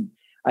he didn't.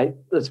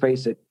 Let's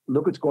face it.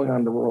 Look what's going on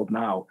in the world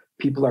now.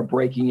 People are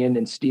breaking in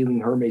and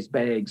stealing Hermes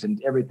bags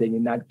and everything,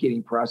 and not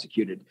getting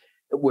prosecuted.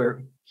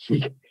 Where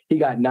he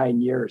got 9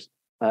 years.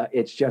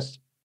 It's just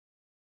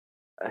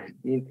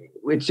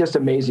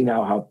amazing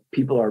now how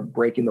people are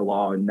breaking the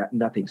law and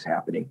nothing's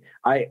happening.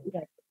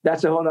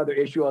 That's a whole other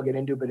issue I'll get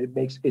into, but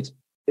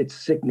it's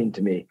sickening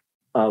to me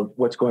of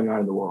what's going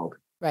on in the world.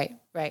 Right,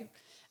 right.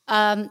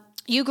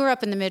 You grew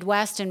up in the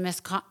Midwest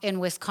in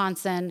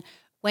Wisconsin.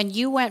 When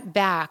you went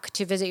back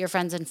to visit your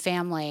friends and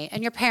family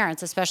and your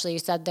parents, especially, you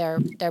said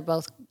they're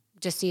both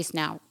deceased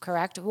now,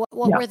 correct?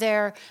 What were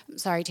their? I'm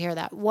sorry to hear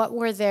that. What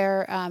were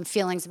their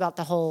feelings about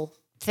the whole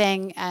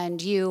thing and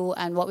you,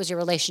 and what was your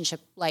relationship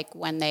like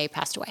when they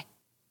passed away?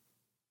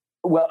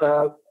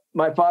 Well,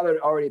 my father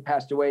had already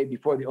passed away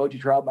before the OJ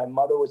trial.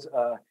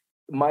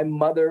 My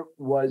mother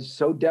was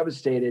so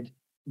devastated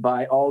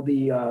by all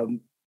the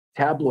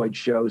tabloid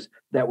shows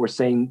that were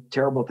saying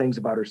terrible things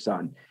about her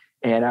son.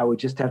 And I would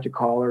just have to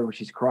call her when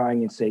she's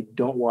crying and say,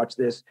 "Don't watch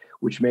this,"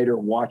 which made her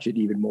watch it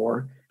even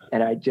more.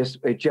 And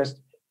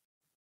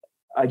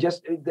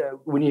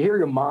when you hear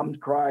your mom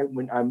cry,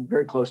 when I'm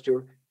very close to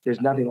her,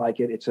 there's nothing like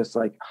it. It's just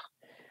like,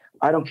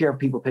 I don't care if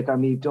people pick on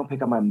me. Don't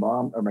pick on my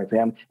mom or my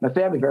family. My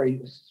family very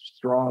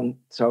strong.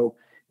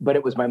 But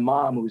it was my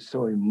mom who was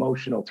so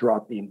emotional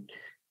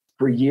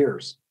for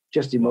years,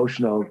 just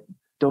emotional.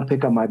 Don't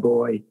pick on my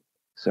boy.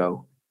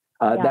 So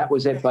that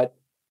was it. But,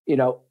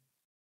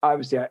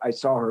 obviously I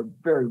saw her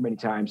very many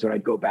times when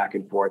I'd go back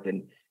and forth,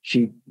 and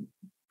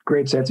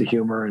great sense of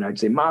humor. And I'd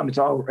say, "Mom,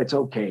 it's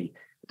okay.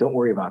 Don't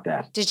worry about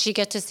that." Did she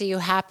get to see you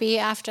happy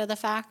after the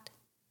fact?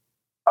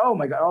 Oh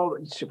my God. Oh,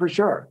 for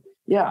sure.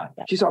 Yeah.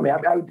 She saw me.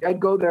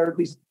 I'd go there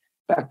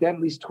back then,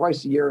 at least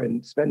twice a year,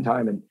 and spend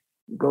time and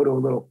go to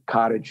a little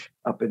cottage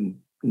up in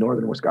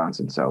northern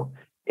Wisconsin. So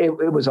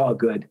it was all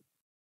good.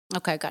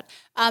 Okay, good.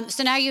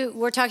 So now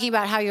we're talking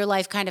about how your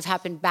life kind of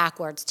happened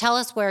backwards. Tell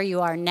us where you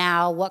are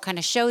now, what kind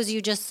of shows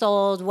you just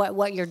sold,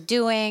 what you're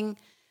doing.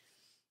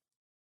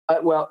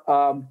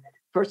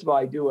 First of all,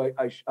 I do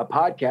a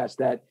podcast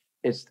that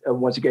is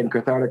once again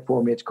cathartic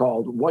for me. It's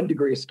called 1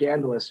 Degree of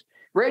Scandalous.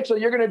 Rachel,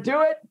 you're going to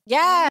do it?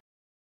 Yeah.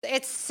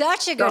 It's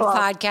such a good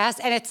podcast,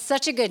 and it's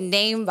such a good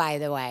name, by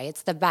the way.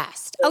 It's the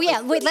best. Oh,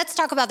 yeah. Wait, let's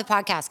talk about the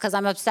podcast, because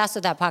I'm obsessed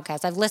with that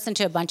podcast. I've listened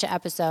to a bunch of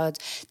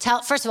episodes.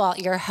 First of all,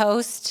 your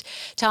host,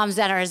 Tom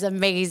Zenner, is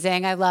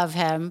amazing. I love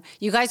him.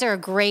 You guys are a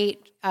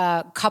great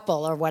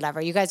couple or whatever.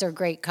 You guys are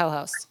great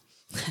co-hosts.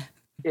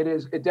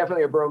 It's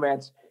definitely a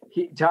bromance.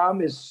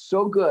 Tom is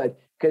so good,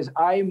 because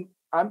I'm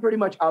pretty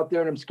much out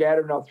there and I'm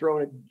scattered and I'll throw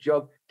in a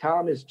joke.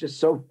 Tom is just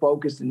so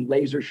focused and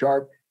laser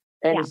sharp.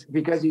 And it's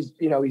because he's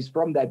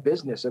from that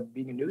business of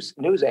being a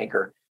news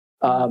anchor.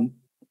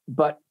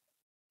 But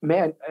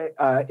man,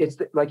 it's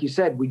like you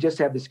said, we just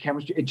have this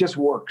chemistry. It just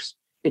works.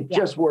 It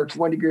just works.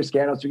 1 Degree of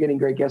Scandals. We're getting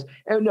great guests.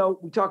 And no,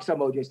 we talk some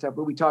OJ stuff,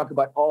 but we talk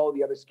about all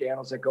the other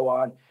scandals that go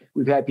on.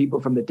 We've had people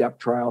from the Depp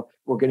trial.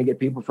 We're going to get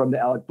people from the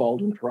Alec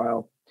Baldwin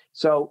trial.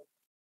 So,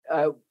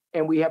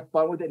 and we have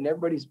fun with it, and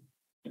everybody's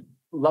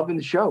loving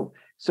the show.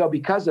 So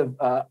because of,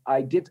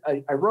 I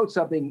wrote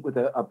something with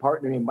a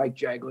partner named Mike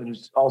Jaglin,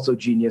 who's also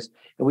genius.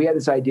 And we had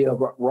this idea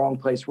of wrong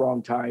place,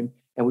 wrong time.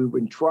 And we've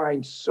been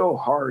trying so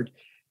hard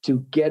to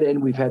get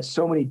in. We've had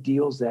so many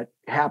deals that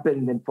happen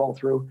and then fall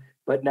through.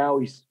 But now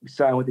we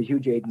signed with a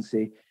huge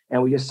agency,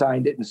 and we just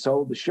signed it and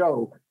sold the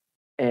show.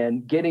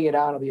 And getting it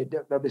out of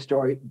the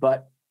story.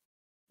 But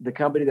the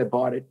company that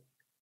bought it,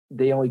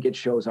 they only get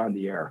shows on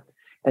the air.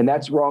 And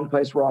that's Wrong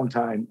Place, Wrong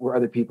Time, where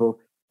other people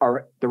are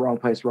at the wrong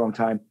place, wrong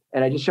time.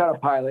 And I just shot a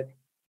pilot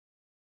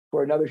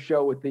for another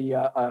show with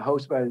the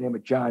host by the name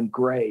of John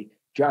Gray.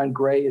 John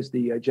Gray is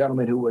the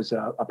gentleman who was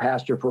a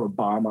pastor for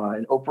Obama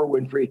and Oprah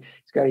Winfrey.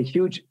 He's got a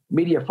huge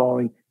media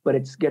following, but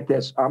get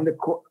this, I'm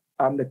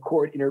the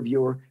court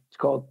interviewer. It's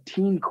called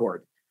Teen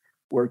Court,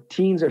 where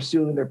teens are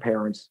suing their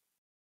parents.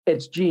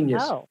 It's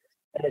genius. Oh.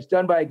 And it's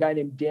done by a guy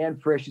named Dan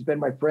Frisch. He's been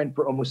my friend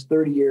for almost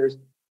 30 years.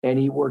 And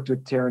he worked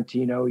with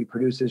Tarantino. He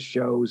produces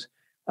shows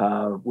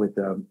with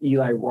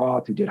Eli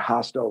Roth, who did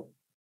Hostel.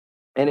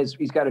 And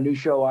he's got a new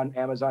show on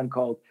Amazon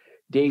called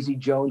Daisy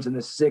Jones and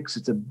the Six.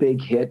 It's a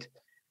big hit.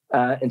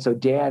 And so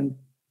Dan,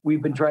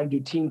 we've been trying to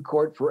do Teen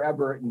Court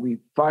forever, and we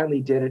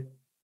finally did it.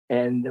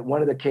 And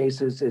one of the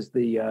cases is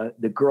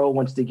the girl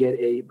wants to get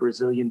a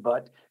Brazilian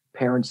butt.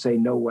 Parents say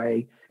no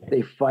way.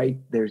 They fight.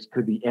 There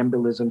could be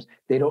embolisms.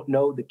 They don't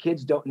know. The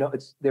kids don't know.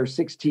 They're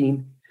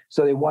 16,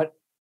 so they want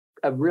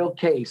a real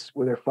case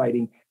where they're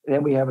fighting. And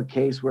then we have a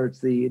case where it's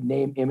the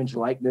name, image,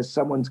 likeness.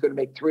 Someone's going to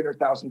make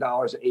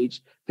 $300,000 at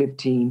age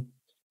 15.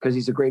 because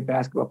he's a great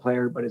basketball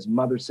player, but his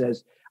mother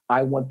says,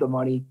 I want the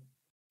money.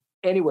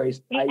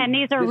 Anyways. And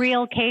these are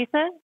real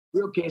cases?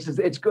 Real cases.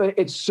 It's good.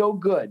 It's so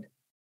good.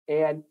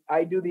 And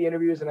I do the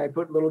interviews and I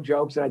put little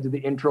jokes and I do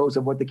the intros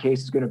of what the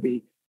case is going to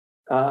be.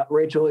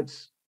 Rachel,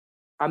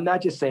 I'm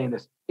not just saying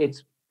this.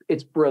 It's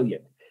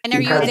brilliant. And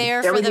are you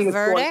there for the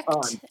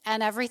verdict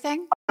and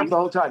everything? The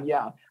whole time,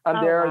 yeah.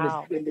 I'm there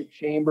in the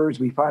chambers.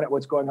 We find out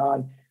what's going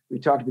on. We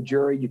talk to the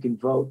jury. You can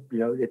vote.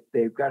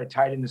 They've got it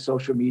tied into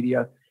social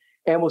media.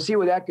 And we'll see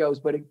where that goes.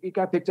 But it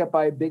got picked up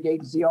by a big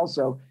agency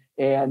also.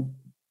 And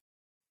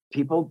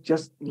people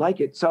just like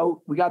it.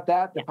 So we got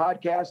that, the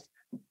podcast.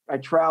 I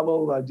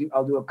travel.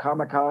 I'll do a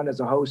Comic-Con as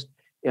a host.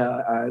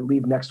 I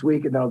leave next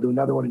week, and then I'll do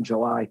another one in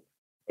July.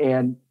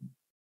 And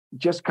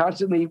just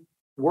constantly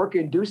work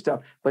and do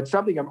stuff. But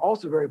something I'm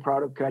also very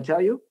proud of, can I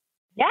tell you?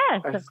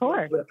 Yes, of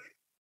course.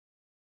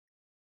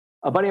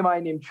 A buddy of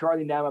mine named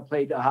Charlie Nama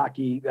played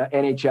hockey,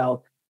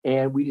 NHL,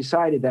 and we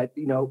decided that,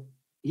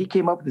 he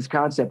came up with this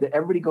concept that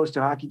everybody goes to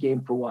a hockey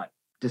game for what?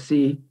 To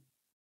see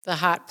the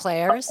hot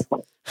players?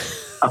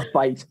 A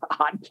fight,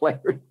 hot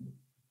players.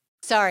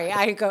 Sorry,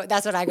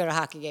 that's what I go to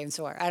hockey games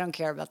for. I don't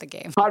care about the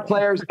game. Hot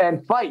players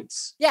and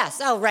fights. Yes.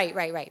 Oh, right.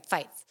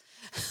 Fights.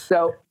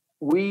 So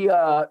we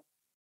are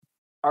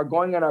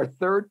going on our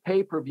third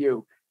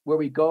pay-per-view where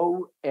we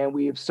go and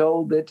we have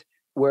sold it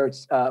where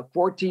it's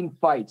 14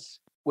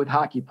 fights with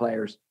hockey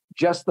players,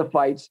 just the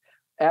fights.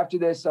 After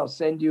this, I'll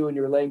send you in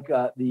your link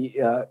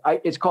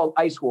it's called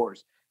Ice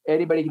Wars.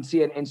 Anybody can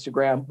see on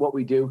Instagram what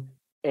we do.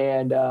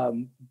 And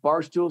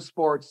Barstool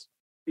Sports,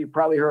 you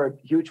probably heard,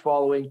 huge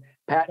following.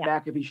 Pat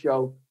McAfee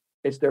show.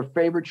 It's their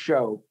favorite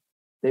show.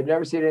 They've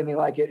never seen anything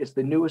like it. It's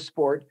the newest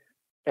sport.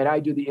 And I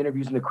do the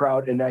interviews in the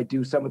crowd, and I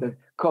do some of the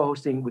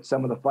co-hosting with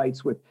some of the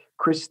fights with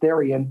Chris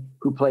Therian,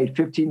 who played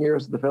 15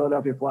 years with the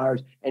Philadelphia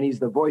Flyers, and he's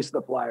the voice of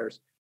the Flyers.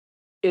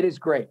 It is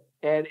great.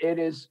 And it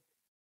is,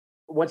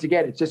 once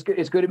again, it's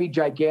going to be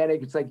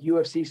gigantic. It's like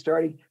UFC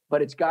starting,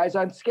 but it's guys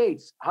on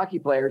skates, hockey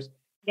players,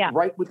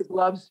 right with the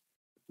gloves,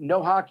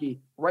 no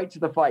hockey, right to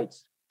the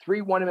fights.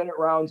 3 1-minute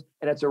rounds,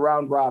 and it's a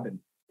round robin.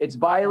 It's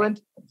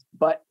violent,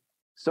 but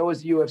so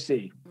is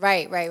UFC.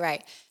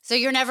 Right. So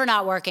you're never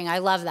not working. I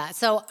love that.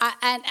 So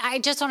I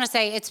just want to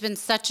say it's been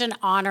such an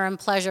honor and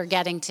pleasure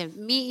getting to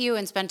meet you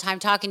and spend time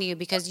talking to you,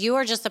 because you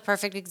are just a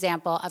perfect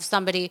example of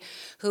somebody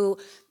who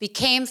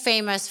became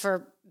famous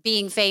for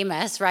being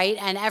famous, right?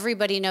 And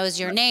everybody knows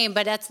your name,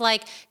 but it's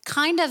like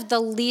kind of the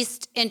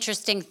least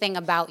interesting thing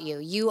about you.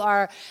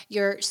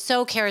 You're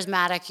so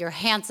charismatic, you're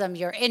handsome,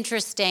 you're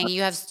interesting.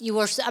 You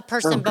were a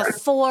person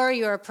before,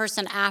 you're a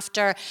person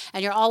after,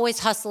 and you're always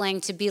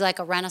hustling to be like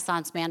a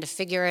Renaissance man, to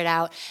figure it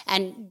out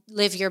and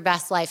live your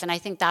best life. And I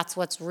think that's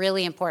what's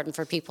really important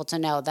for people to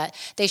know, that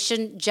they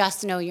shouldn't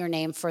just know your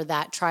name for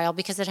that trial,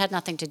 because it had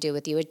nothing to do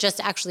with you. It just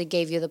actually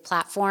gave you the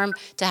platform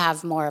to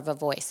have more of a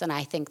voice. And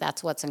I think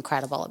that's what's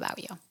incredible about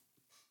you.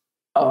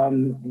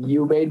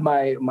 You made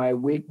my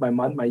week, my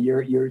month, my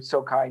year. You're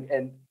so kind,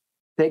 and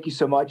thank you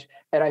so much.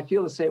 And I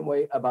feel the same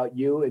way about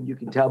you, and you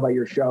can tell by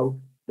your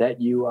show that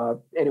you,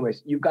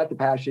 anyways, you've got the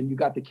passion, you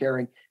got the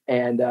caring,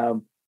 and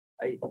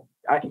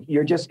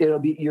you're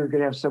going to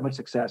have so much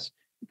success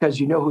because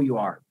you know who you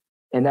are,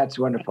 and that's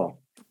wonderful.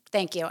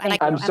 Thank you. And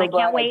I'm so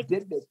glad I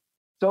did this.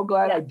 So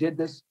glad I did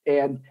this,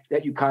 and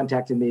that you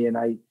contacted me, and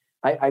I'm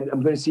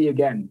going to see you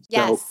again.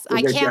 Yes, so,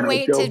 I can't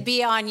wait to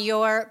be on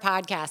your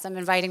podcast. I'm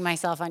inviting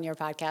myself on your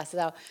podcast.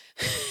 So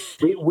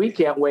we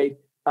can't wait.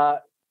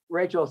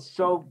 Rachel,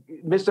 so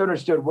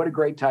misunderstood. What a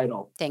great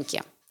title. Thank you.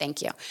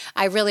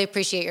 I really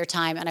appreciate your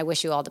time, and I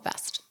wish you all the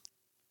best.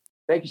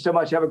 Thank you so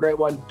much. Have a great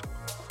one.